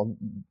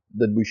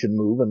 that we should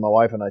move. And my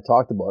wife and I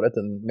talked about it,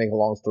 and make a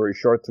long story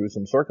short, through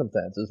some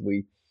circumstances,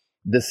 we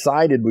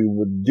decided we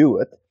would do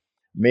it,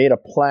 made a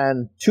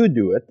plan to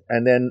do it,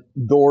 and then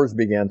doors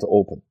began to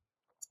open.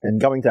 And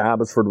coming to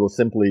Abbotsford was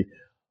simply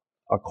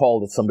a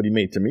call that somebody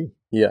made to me.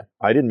 Yeah.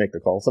 I didn't make the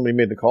call. Somebody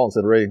made the call and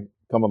said, Ray,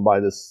 come and buy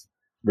this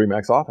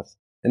RE/MAX office.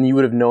 And you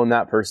would have known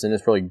that person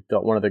is probably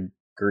one of the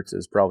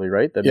Gertzes, probably,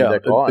 right? That made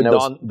that call.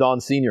 And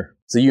Don Sr.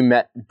 So you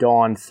met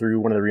Don through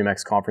one of the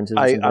RE/MAX conferences?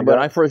 When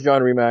I first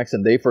joined RE/MAX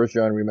and they first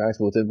joined RE/MAX,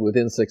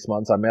 within 6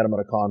 months, I met them at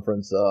a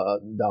conference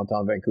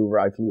downtown Vancouver.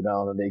 I flew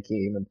down and they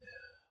came, and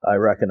I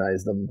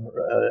recognized them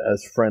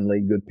as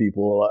friendly, good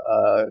people,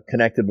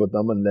 connected with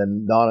them. And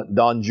then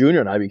Don Jr.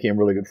 and I became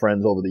really good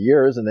friends over the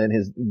years, and then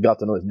got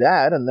to know his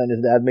dad, and then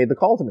his dad made the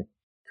call to me.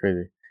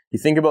 Crazy. You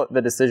think about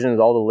the decisions,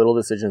 all the little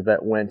decisions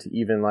that went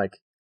even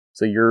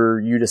so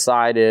you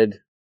decided,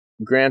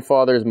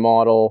 grandfather's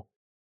model,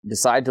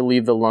 decide to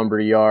leave the lumber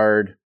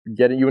yard,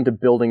 get you into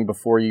building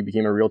before you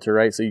became a realtor,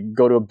 right? So you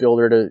go to a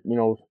builder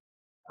to,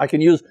 I can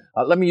use,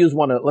 let me use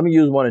one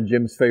of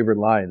Jim's favorite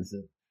lines.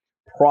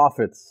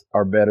 Profits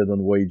are better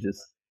than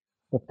wages.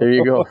 There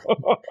you go.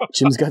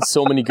 Jim's got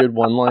so many good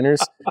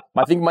one-liners.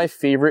 I think my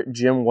favorite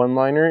Jim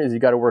one-liner is you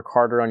got to work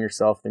harder on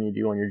yourself than you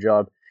do on your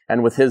job.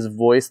 And with his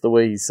voice, the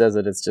way he says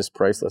it, it's just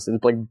priceless. It's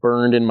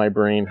burned in my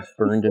brain,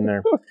 burned in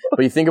there.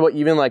 But you think about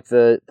even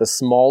the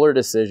smaller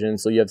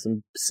decisions. So you have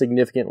some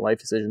significant life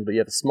decisions, but you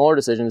have the smaller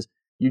decisions.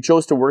 You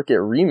chose to work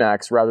at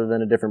RE/MAX rather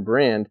than a different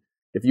brand.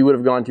 If you would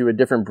have gone to a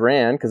different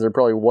brand, because there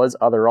probably was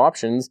other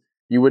options,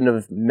 you wouldn't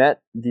have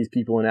met these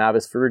people in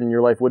Abbotsford, and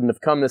your life wouldn't have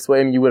come this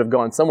way. I mean, you would have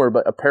gone somewhere,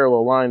 but a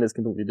parallel line is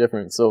completely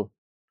different. So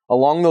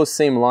along those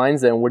same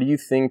lines, then, what do you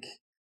think,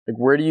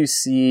 where do you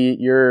see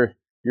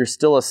you're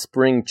still a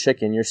spring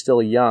chicken, you're still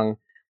young,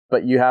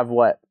 but you have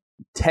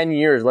 10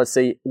 years, let's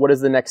say, what does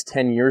the next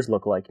 10 years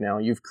look like now?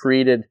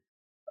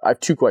 I have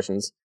two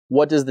questions.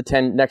 What does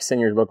the next 10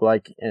 years look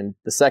like? And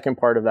the second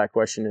part of that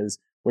question is,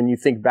 when you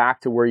think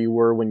back to where you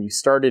were when you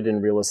started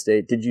in real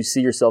estate, did you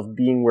see yourself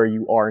being where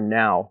you are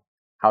now?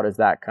 How does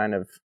that kind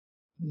of...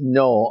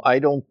 No, I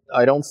don't.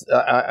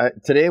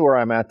 Today, where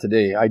I'm at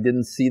today, I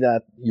didn't see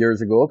that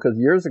years ago, because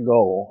years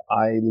ago,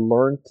 I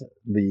learned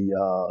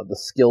the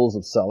skills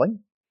of selling.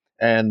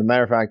 And as a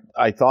matter of fact,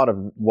 I thought of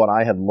what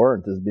I had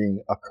learned as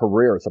being a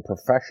career, it's a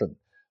profession.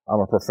 I'm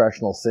a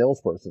professional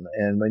salesperson.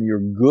 And when you're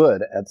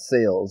good at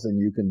sales and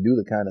you can do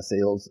the kind of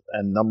sales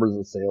and numbers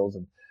of sales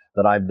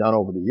that I've done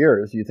over the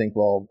years, you think,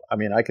 well, I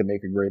mean, I can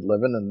make a great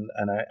living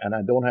and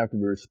I don't have to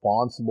be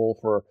responsible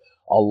for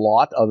a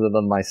lot other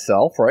than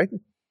myself, right?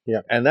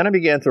 Yeah. And then I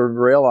began to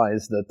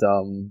realize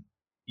that,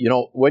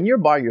 when you're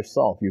by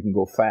yourself, you can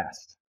go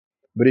fast.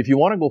 But if you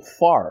want to go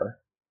far,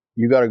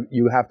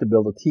 you have to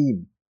build a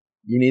team.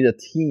 You need a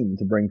team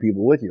to bring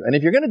people with you. And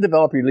if you're going to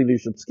develop your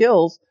leadership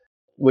skills,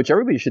 which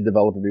everybody should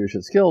develop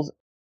leadership skills,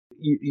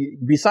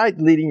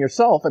 besides leading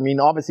yourself, I mean,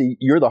 obviously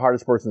you're the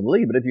hardest person to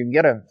lead, but if you can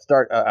get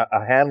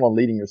a handle on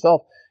leading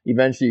yourself,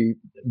 eventually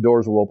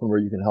doors will open where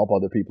you can help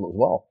other people as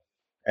well.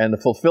 And the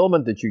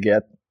fulfillment that you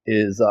get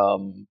is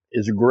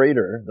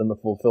greater than the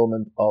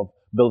fulfillment of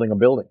building a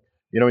building.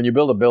 When you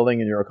build a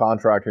building and you're a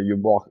contractor,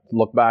 you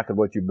look back at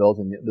what you built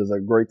and there's a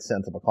great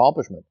sense of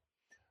accomplishment.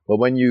 But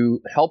when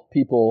you help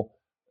people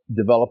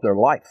develop their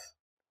life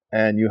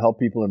and you help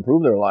people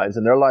improve their lives,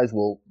 and their lives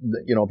will,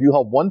 if you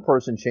help one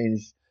person change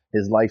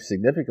his life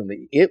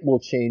significantly, it will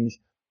change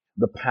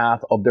the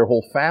path of their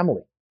whole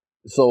family.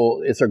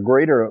 So it's a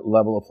greater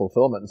level of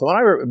fulfillment. So when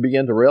I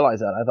began to realize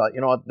that, I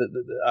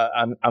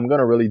thought, I'm going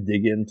to really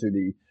dig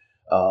into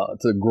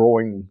to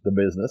growing the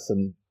business.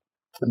 And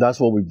that's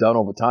what we've done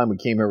over time. We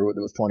came here with,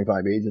 there was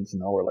 25 agents,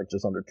 and now we're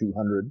just under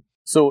 200.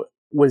 So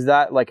was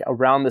that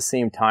around the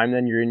same time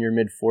then? You're in your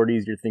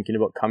mid-40s, you're thinking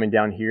about coming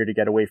down here to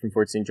get away from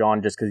Fort St.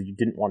 John just because you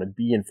didn't want to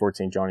be in Fort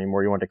St. John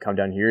anymore, you wanted to come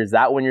down here. Is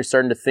that when you're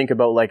starting to think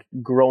about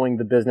growing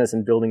the business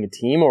and building a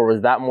team, or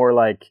was that more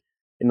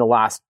in the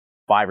last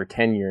 5 or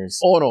 10 years?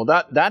 Oh no,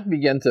 that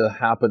began to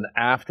happen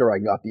after I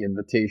got the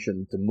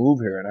invitation to move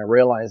here. And I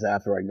realized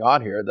after I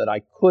got here that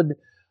I could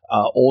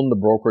own the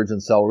brokerage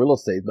and sell real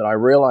estate, but I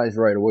realized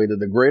right away that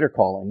the greater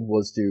calling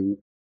was to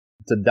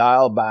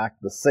dial back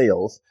the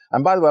sales.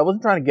 And by the way, I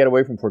wasn't trying to get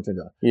away from Fort St.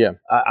 John. Yeah.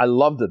 I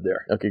loved it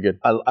there. Okay, good.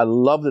 I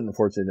loved it in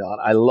Fort St. John.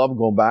 I love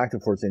going back to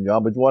Fort St.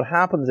 John. But what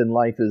happens in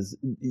life is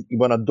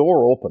when a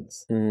door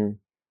opens,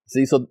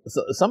 See, so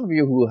some of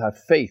you who have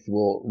faith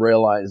will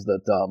realize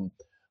that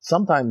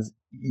sometimes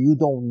you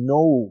don't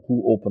know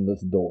who opened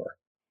this door.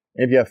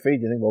 If you have faith,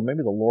 you think, well,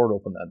 maybe the Lord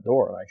opened that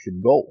door and I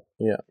should go.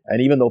 Yeah.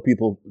 And even though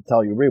people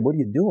tell you, Ray, what are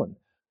you doing?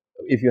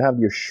 If you have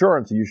the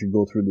assurance that you should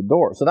go through the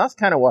door. So that's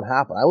kind of what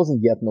happened. I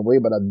wasn't getting away,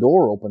 but a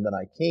door opened and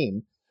I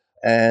came.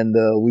 And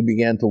we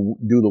began to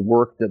do the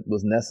work that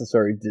was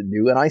necessary to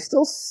do. And I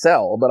still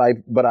sell, but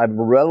I've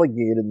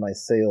relegated my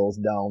sales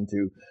down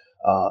to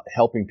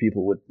helping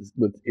people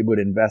with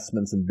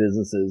investments and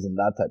businesses and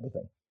that type of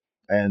thing.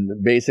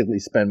 And basically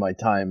spend my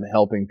time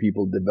helping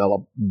people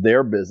develop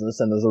their business.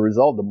 And as a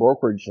result, the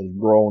brokerage has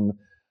grown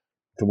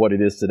to what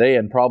it is today,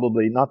 and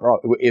probably not.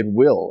 It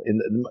will.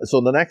 So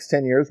the next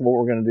 10 years, what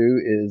we're going to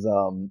do is,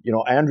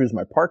 Andrew's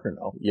my partner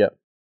now. Yeah.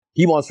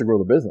 He wants to grow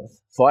the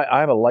business. So I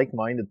have a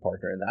like-minded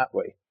partner in that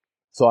way.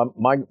 So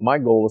my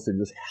goal is to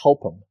just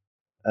help him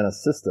and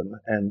assist him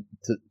and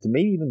to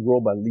maybe even grow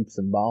by leaps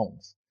and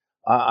bounds.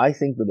 I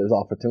think that there's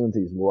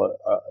opportunities will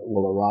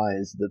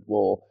arise that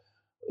will,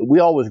 we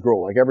always grow.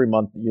 Like every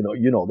month,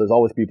 there's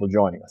always people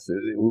joining us.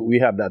 We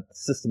have that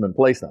system in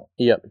place now.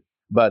 Yep.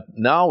 But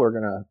now we're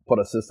going to put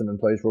a system in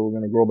place where we're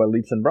going to grow by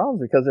leaps and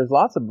bounds because there's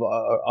lots of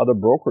other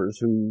brokers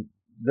who,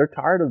 they're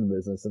tired of the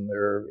business and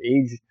their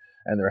age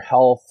and their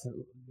health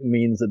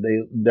means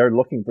that they're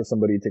looking for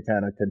somebody to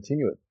kind of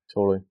continue it.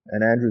 Totally.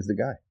 And Andrew's the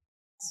guy.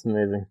 It's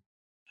amazing.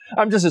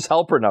 I'm just his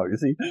helper now, you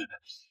see.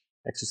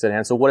 Extra set of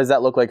hands. So what does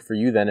that look like for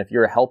you then? If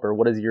you're a helper,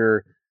 what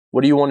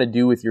do you want to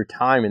do with your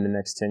time in the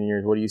next 10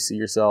 years? What do you see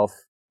yourself?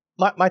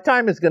 My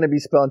time is going to be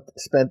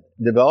spent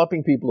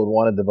developing people who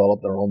want to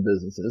develop their own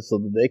businesses so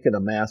that they can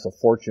amass a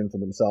fortune for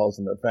themselves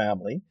and their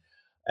family.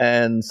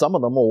 And some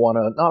of them will want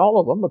to, not all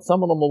of them, but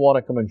some of them will want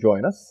to come and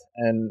join us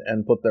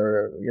and put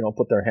their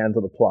hand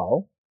to the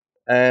plow.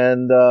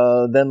 And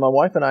then my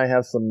wife and I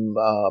have some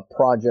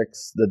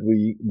projects that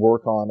we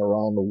work on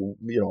around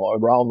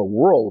the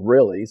world,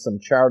 really, some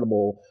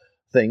charitable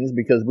things,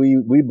 because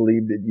we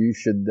believe that you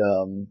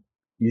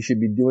should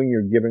be doing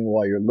your giving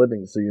while you're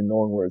living, so you're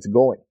knowing where it's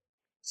going.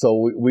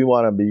 So we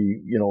want to be,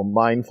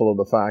 mindful of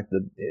the fact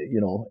that,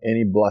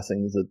 any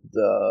blessings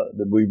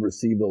that we've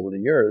received over the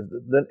years,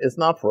 then it's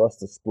not for us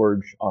to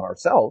splurge on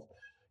ourselves.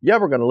 Yeah,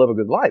 we're going to live a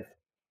good life,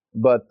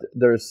 but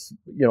there's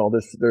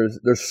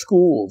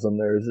schools and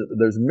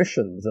there's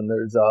missions and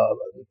there's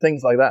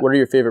things like that. What are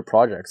your favorite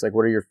projects? Like,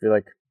 what are your,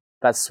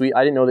 that's sweet.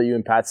 I didn't know that you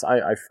and Pat's,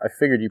 I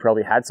figured you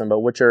probably had some,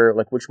 but which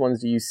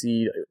ones do you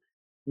see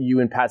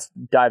you and Pat's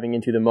diving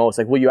into the most?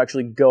 Like, will you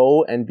actually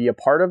go and be a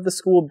part of the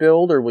school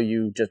build, or will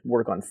you just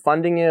work on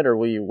funding it, or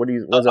will you,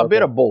 a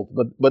bit of both,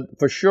 but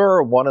for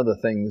sure, one of the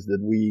things that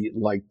we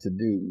like to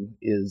do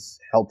is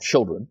help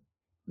children.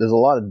 There's a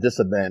lot of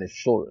disadvantaged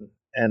children,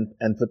 and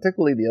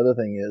particularly the other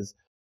thing is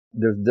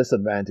there's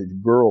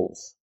disadvantaged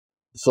girls.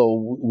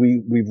 So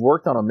we've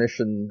worked on a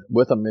mission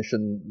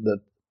that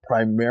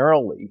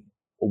primarily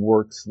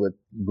works with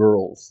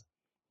girls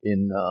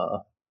in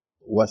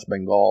West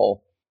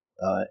Bengal,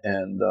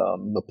 and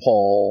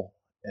Nepal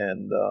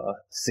and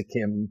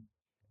Sikkim,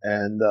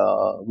 and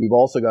we've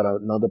also got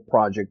another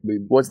project.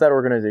 What's that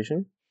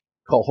organization?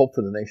 Called Hope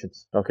for the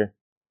Nations. Okay.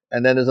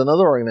 And then there's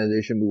another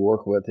organization we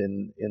work with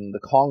in the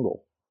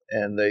Congo,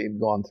 and they've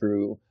gone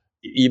through,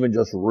 even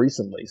just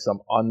recently,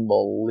 some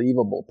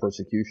unbelievable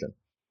persecution.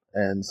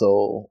 And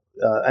so,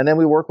 and then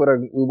we work with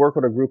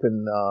a group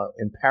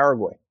in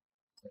Paraguay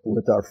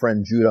with our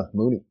friend Judah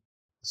Mooney.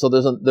 So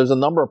there's a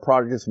number of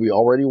projects we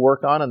already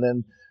work on, and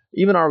then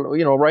even our,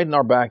 right in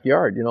our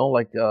backyard,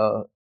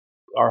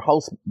 our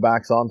house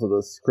backs onto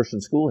this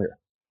Christian school here.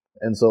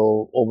 And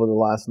so over the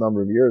last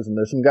number of years, and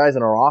there's some guys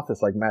in our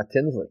office like Matt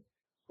Tinsley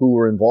who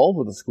were involved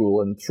with the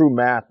school. And through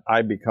Matt,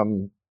 I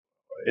become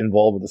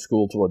involved with the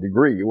school to a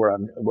degree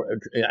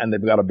and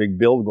they've got a big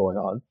build going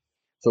on.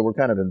 So we're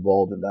kind of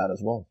involved in that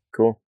as well.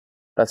 Cool.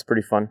 That's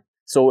pretty fun.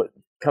 So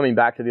coming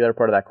back to the other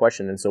part of that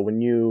question. And so when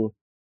you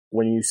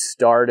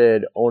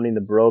started owning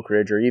the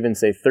brokerage, or even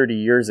say 30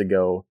 years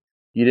ago,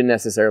 you didn't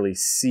necessarily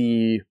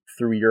see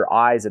through your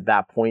eyes at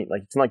that point.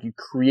 Like, it's not like you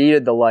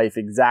created the life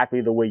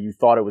exactly the way you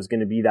thought it was going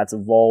to be. That's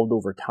evolved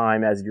over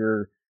time as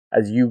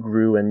you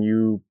grew and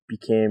you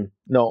became.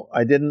 No,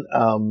 I didn't.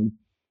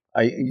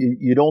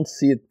 You don't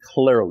see it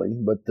clearly,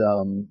 but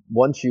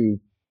once you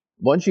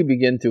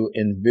begin to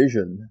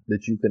envision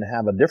that you can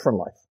have a different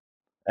life,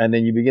 and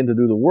then you begin to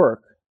do the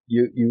work,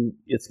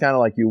 it's kind of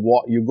like you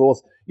go.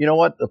 You know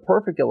what? The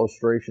perfect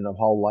illustration of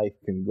how life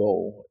can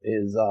go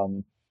is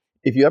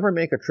if you ever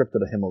make a trip to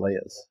the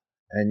Himalayas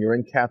and you're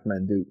in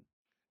Kathmandu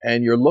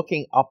and you're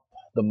looking up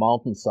the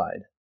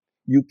mountainside,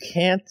 you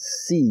can't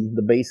see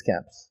the base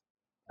camps,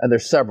 and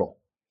there's several.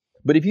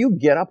 But if you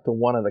get up to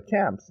one of the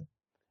camps,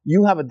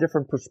 you have a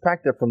different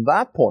perspective from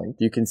that point.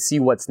 You can see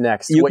what's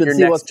next, what your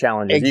next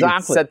challenge is. Exactly. You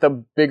can set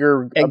the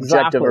bigger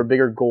objective or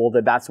bigger goal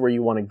that's where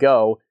you want to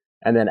go.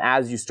 And then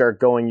as you start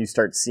going, you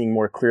start seeing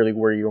more clearly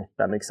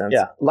that makes sense.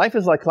 Yeah. Life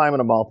is like climbing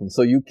a mountain.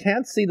 So you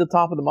can't see the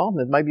top of the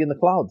mountain. It might be in the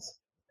clouds.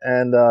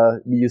 And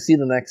you see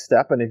the next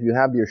step. And if you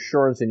have the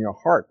assurance in your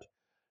heart,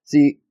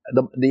 see,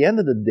 the end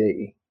of the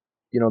day,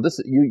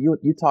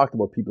 you talked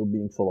about people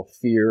being full of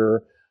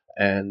fear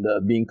and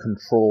being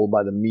controlled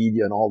by the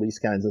media and all these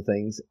kinds of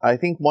things. I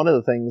think one of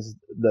the things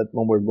that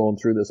when we're going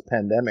through this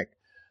pandemic,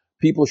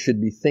 people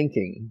should be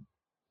thinking,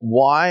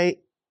 why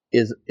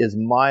is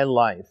my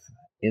life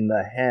in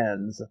the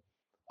hands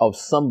of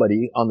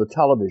somebody on the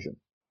television?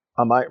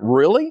 Am I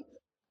really?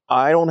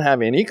 I don't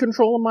have any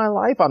control of my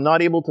life. I'm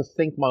not able to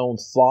think my own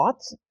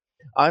thoughts.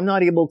 I'm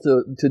not able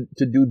to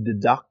do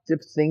deductive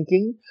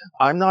thinking.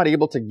 I'm not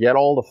able to get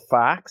all the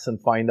facts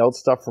and find out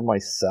stuff for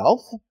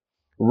myself.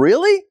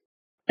 Really?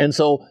 And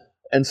so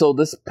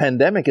this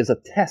pandemic is a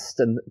test.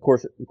 And of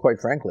course, quite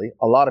frankly,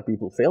 a lot of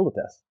people fail the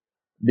test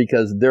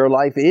because their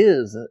life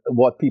is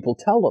what people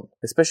tell them.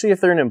 Especially if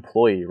they're an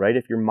employee, right?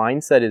 If your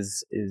mindset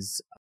is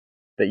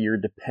that you're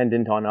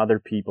dependent on other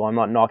people. I'm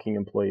not knocking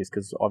employees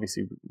because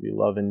obviously we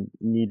love and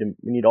we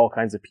need all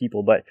kinds of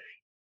people. But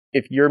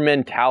if your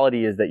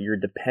mentality is that you're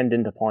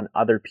dependent upon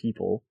other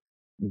people,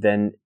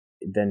 then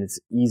it's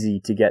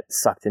easy to get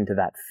sucked into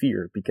that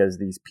fear because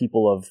these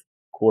people of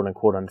quote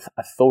unquote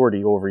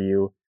authority over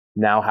you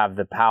now have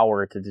the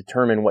power to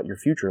determine what your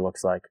future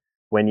looks like,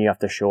 when you have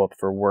to show up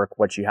for work,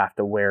 what you have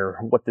to wear,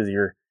 what does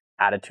your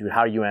attitude,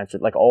 how you answer,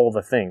 like all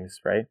the things,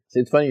 right? See,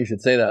 it's funny you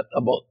should say that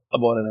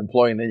about an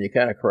employee, and then you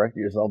kind of correct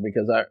yourself,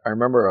 because I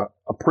remember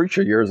a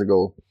preacher years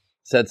ago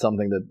said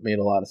something that made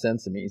a lot of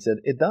sense to me. He said,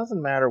 it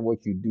doesn't matter what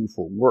you do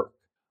for work,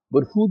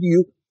 but who do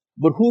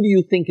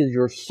you think is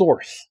your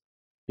source?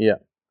 Yeah.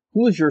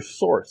 Who is your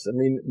source? I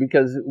mean,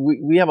 because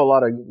we have a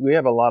lot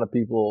of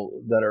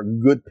people that are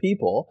good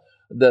people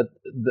that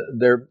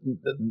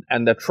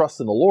trust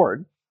in the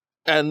Lord.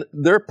 And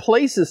their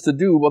place is to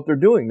do what they're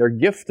doing. Their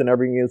gift and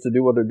everything is to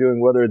do what they're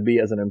doing, whether it be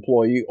as an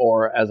employee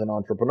or as an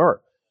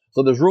entrepreneur.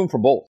 So there's room for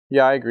both.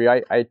 Yeah, I agree.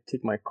 I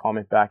take my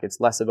comment back. It's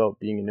less about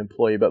being an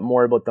employee, but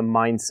more about the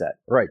mindset.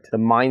 Right. The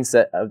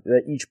mindset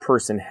that each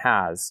person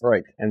has.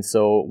 Right. And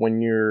so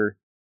when you're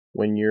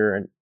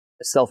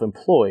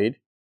self-employed,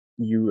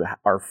 you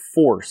are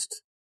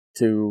forced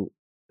to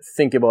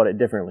think about it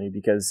differently,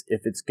 because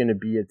if it's going to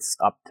be, it's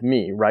up to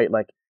me, right?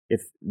 Like,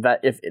 if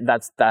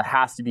that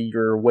has to be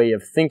your way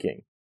of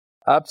thinking.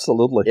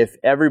 Absolutely. If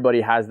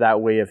everybody has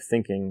that way of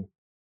thinking,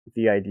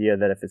 the idea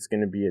that if it's going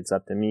to be, it's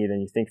up to me,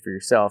 then you think for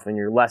yourself, and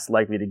you're less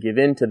likely to give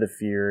in to the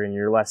fear, and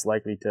you're less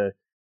likely to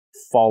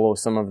follow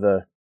some of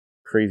the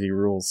crazy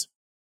rules.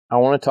 I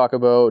want to talk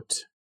about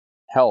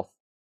health.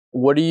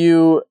 What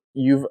do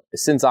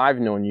since I've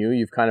known you,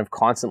 you've kind of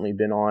constantly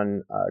been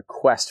on a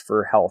quest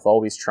for health,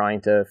 always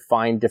trying to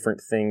find different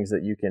things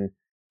that you can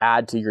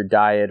add to your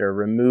diet or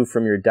remove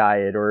from your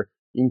diet, or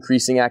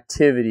increasing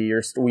activity,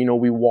 or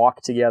we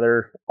walk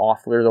together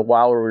there's a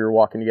while where we were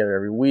walking together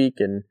every week,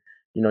 and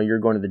you're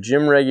going to the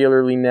gym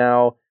regularly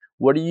now.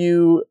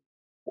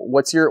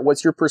 What's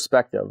your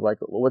perspective? Like,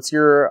 what's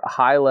your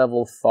high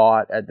level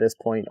thought at this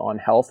point on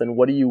health, and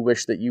what do you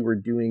wish that you were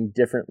doing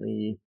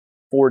differently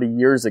 40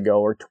 years ago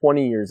or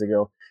 20 years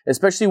ago,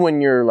 especially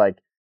when you're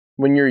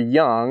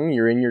young,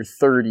 you're in your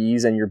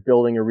 30s and you're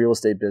building a real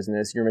estate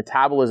business, your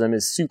metabolism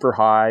is super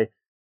high.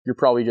 You're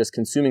probably just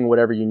consuming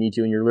whatever you need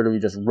to, and you're literally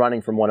just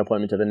running from one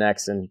appointment to the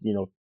next. And,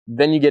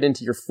 then you get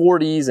into your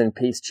 40s and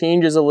pace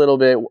changes a little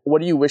bit. What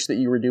do you wish that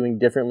you were doing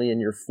differently in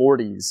your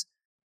 40s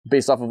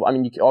based off of,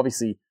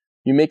 obviously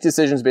you make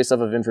decisions based off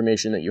of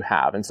information that you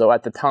have. And so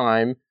at the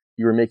time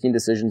you were making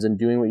decisions and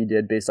doing what you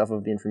did based off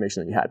of the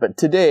information that you had. But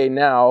today,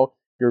 now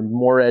you're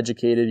more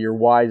educated, you're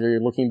wiser, you're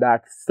looking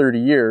back 30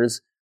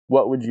 years.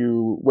 What do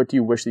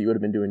you wish that you would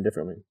have been doing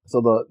differently?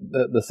 So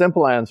the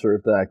simple answer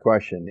to that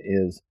question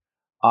is,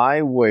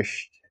 I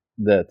wished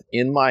that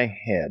in my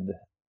head,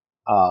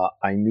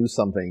 I knew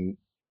something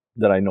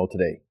that I know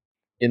today.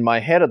 In my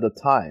head at the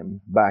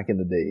time, back in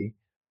the day,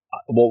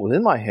 what was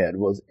in my head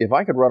was, if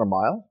I could run a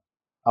mile,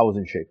 I was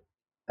in shape.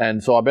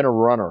 And so I've been a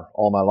runner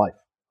all my life.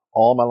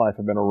 All my life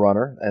I've been a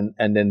runner,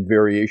 and then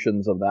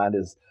variations of that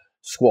is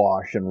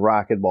squash and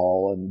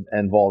racquetball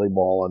and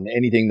volleyball and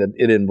anything that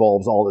it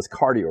involves all this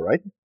cardio,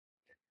 right?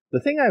 The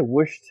thing I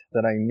wished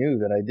that I knew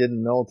that I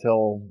didn't know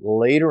till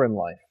later in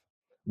life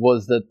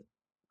was that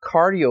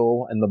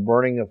cardio and the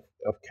burning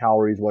of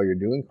calories while you're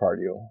doing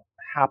cardio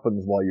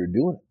happens while you're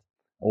doing it.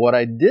 And what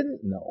I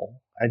didn't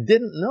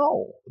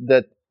know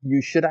that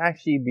you should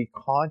actually be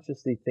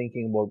consciously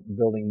thinking about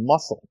building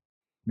muscle,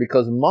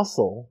 because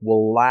muscle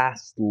will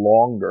last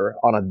longer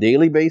on a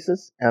daily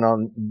basis and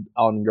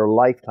on your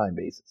lifetime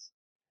basis.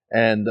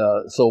 And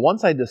so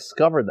once I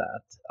discovered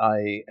that,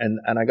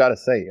 I got to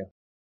say,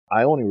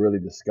 I only really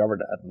discovered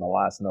that in the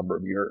last number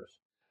of years.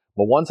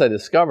 But once I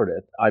discovered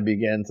it, I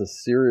began to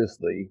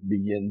seriously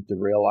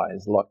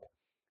realize, look,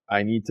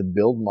 I need to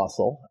build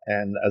muscle.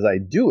 And as I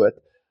do it,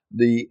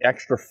 the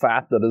extra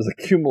fat that is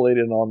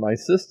accumulated on my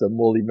system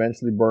will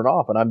eventually burn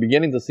off. And I'm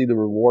beginning to see the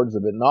rewards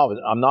of it now.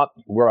 I'm not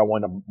where I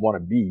want to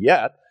be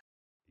yet.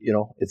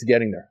 It's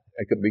getting there.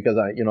 Because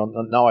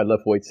now I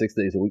lift weights 6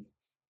 days a week,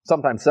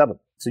 sometimes 7.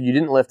 So you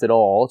didn't lift at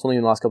all. It's only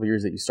in the last couple of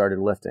years that you started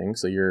lifting.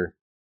 So you're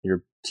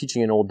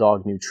teaching an old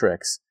dog new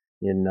tricks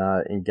in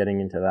getting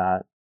into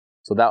that.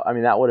 So that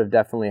would have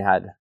definitely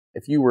had,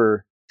 if you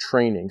were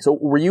training. So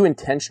were you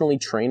intentionally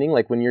training?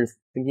 Like when you're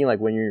thinking like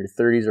when you're in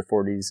your 30s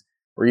or 40s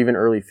or even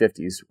early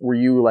 50s, were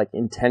you like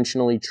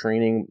intentionally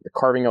training,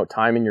 carving out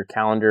time in your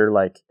calendar,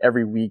 like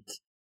every week?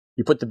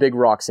 You put the big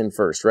rocks in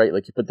first, right?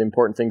 Like you put the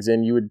important things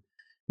in. You would,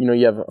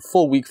 you have a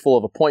full week full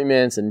of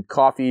appointments and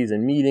coffees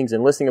and meetings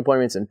and listing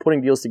appointments and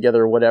putting deals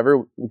together or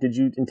whatever. Did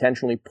you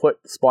intentionally put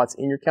spots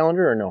in your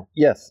calendar or no?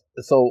 Yes.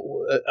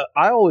 So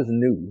I always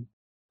knew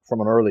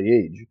from an early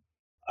age.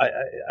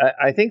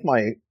 I think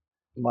my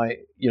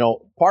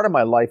part of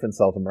my life in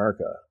South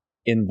America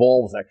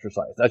involves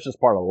exercise. That's just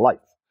part of life.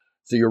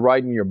 So you're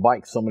riding your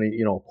bike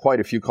quite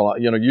a few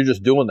kilometers, you're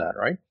just doing that,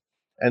 right?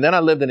 And then I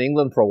lived in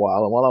England for a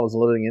while, and while I was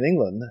living in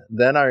England,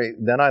 then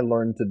I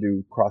learned to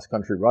do cross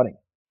country running.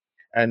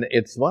 And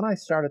it's when I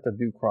started to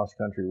do cross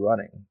country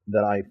running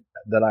that I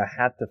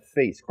had to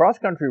face. Cross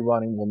country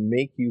running will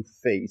make you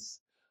face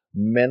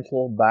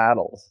mental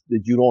battles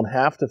that you don't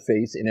have to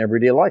face in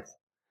everyday life.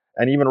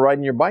 And even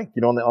riding your bike,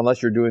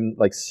 unless you're doing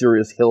like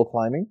serious hill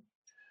climbing.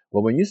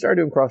 But when you start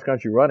doing cross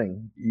country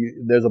running,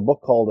 there's a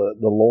book called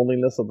The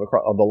Loneliness of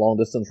the Long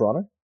Distance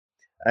Runner.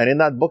 And in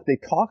that book, they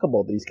talk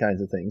about these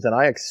kinds of things. And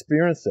I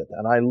experienced it.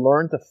 And I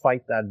learned to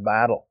fight that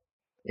battle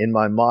in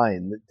my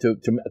mind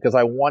because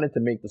I wanted to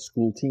make the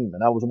school team.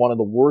 And I was one of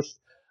the worst.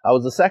 I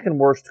was the second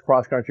worst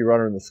cross-country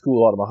runner in the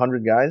school out of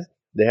 100 guys.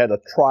 They had a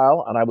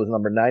trial, and I was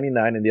number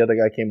 99, and the other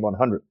guy came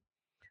 100.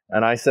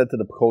 And I said to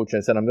the coach,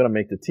 I'm going to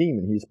make the team.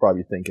 And he's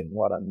probably thinking,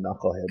 what a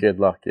knucklehead. Good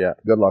luck, yeah.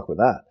 Good luck with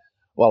that.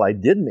 Well, I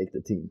did make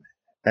the team.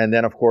 And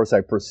then, of course,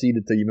 I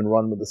proceeded to even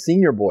run with the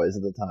senior boys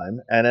at the time.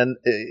 And then,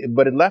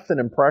 but it left an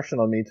impression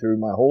on me through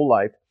my whole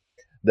life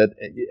that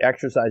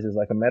exercise is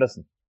like a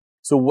medicine.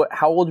 So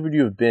how old would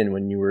you have been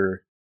when you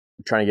were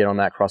trying to get on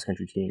that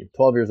cross-country team?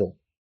 12 years old.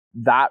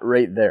 That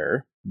right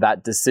there,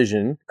 that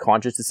decision,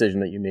 conscious decision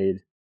that you made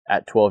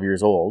at 12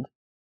 years old,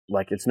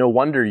 like it's no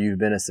wonder you've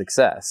been a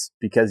success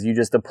because you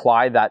just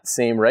apply that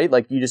same, right?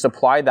 Like you just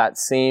apply that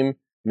same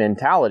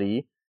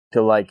mentality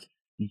to like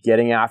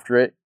getting after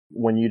it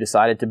when you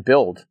decided to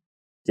build,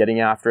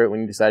 getting after it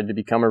when you decided to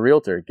become a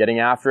realtor, getting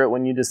after it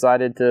when you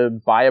decided to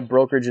buy a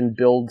brokerage and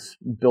build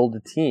a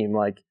team.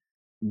 Like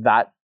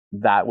that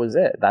was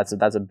it. That's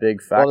a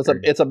big factor. Well,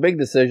 it's a big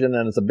decision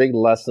and it's a big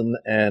lesson.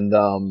 And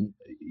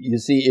you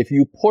see, if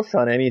you push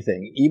on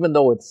anything, even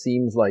though it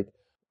seems like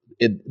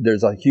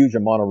there's a huge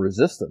amount of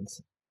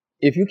resistance,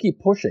 if you keep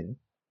pushing,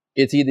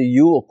 it's either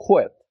you will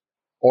quit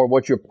or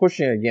what you're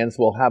pushing against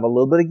will have a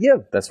little bit of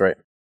give. That's right.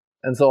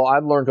 And so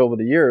I've learned over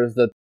the years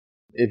that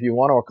if you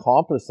want to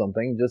accomplish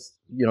something, just,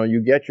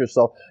 you get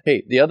yourself,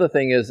 hey, the other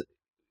thing is,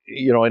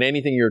 in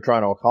anything you're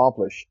trying to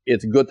accomplish,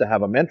 it's good to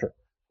have a mentor.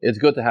 It's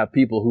good to have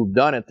people who've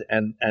done it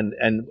and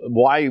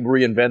why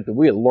reinvent the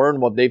wheel? Learn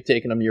what they've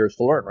taken them years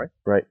to learn, right?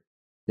 Right.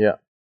 Yeah.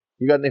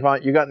 You got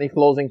any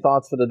closing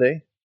thoughts for the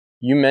day?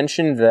 You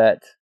mentioned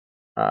that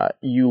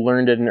you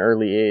learned at an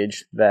early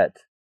age that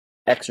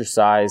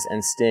exercise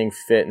and staying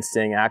fit and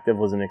staying active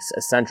was an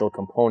essential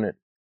component.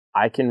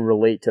 I can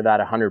relate to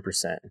that 100%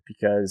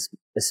 because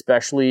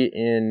especially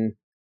in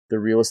the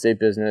real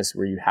estate business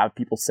where you have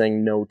people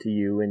saying no to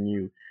you and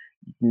you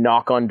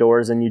knock on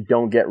doors and you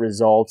don't get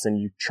results and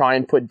you try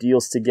and put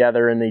deals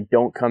together and they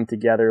don't come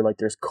together, like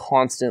there's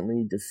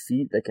constantly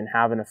defeat that can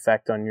have an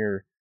effect on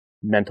your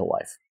mental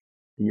life,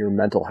 your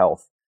mental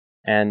health.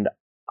 And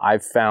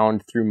I've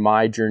found through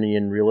my journey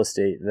in real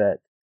estate that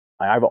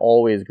I've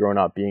always grown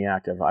up being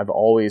active. I've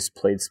always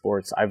played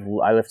sports. I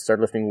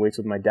started lifting weights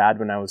with my dad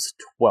when I was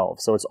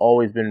 12. So it's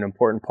always been an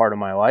important part of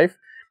my life.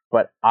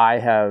 But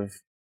I've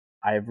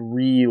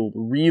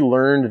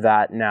relearned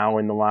that now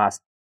in the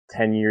last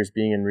 10 years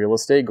being in real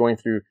estate, going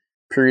through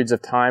periods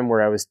of time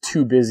where I was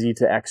too busy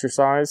to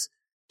exercise,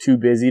 too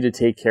busy to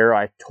take care.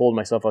 I told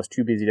myself I was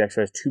too busy to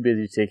exercise, too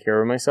busy to take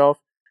care of myself.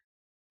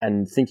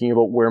 And thinking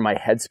about where my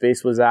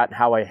headspace was at,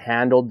 how I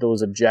handled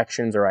those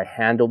objections, or I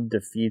handled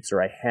defeats,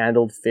 or I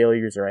handled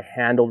failures, or I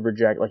handled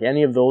like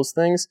any of those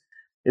things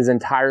is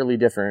entirely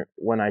different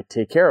when I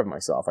take care of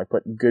myself. I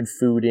put good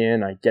food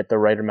in, I get the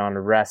right amount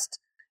of rest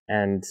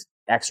and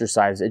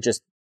exercise. It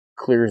just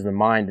clears the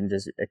mind and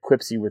just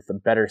equips you with a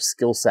better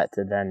skill set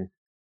to then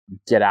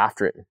get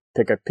after it.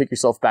 Pick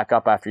yourself back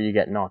up after you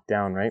get knocked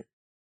down, right?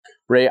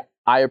 Ray,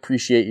 I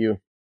appreciate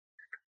you.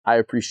 I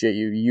appreciate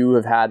you. You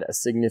have had a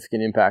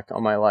significant impact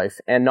on my life,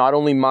 and not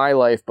only my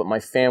life, but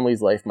my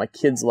family's life, my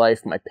kids'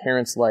 life, my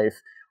parents'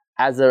 life.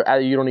 As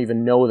you don't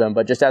even know them,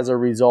 but just as a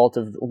result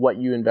of what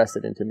you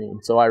invested into me.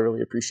 So I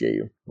really appreciate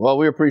you. Well,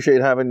 we appreciate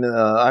having.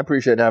 I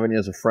appreciate having you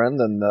as a friend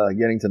and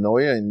getting to know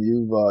you. And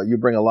you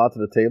bring a lot to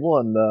the table.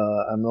 And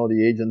I know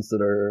the agents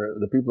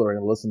the people that are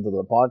going to listen to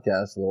the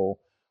podcast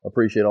will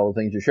appreciate all the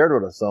things you shared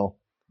with us. So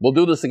we'll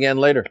do this again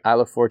later. I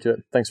look forward to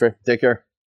it. Thanks, Ray. Take care.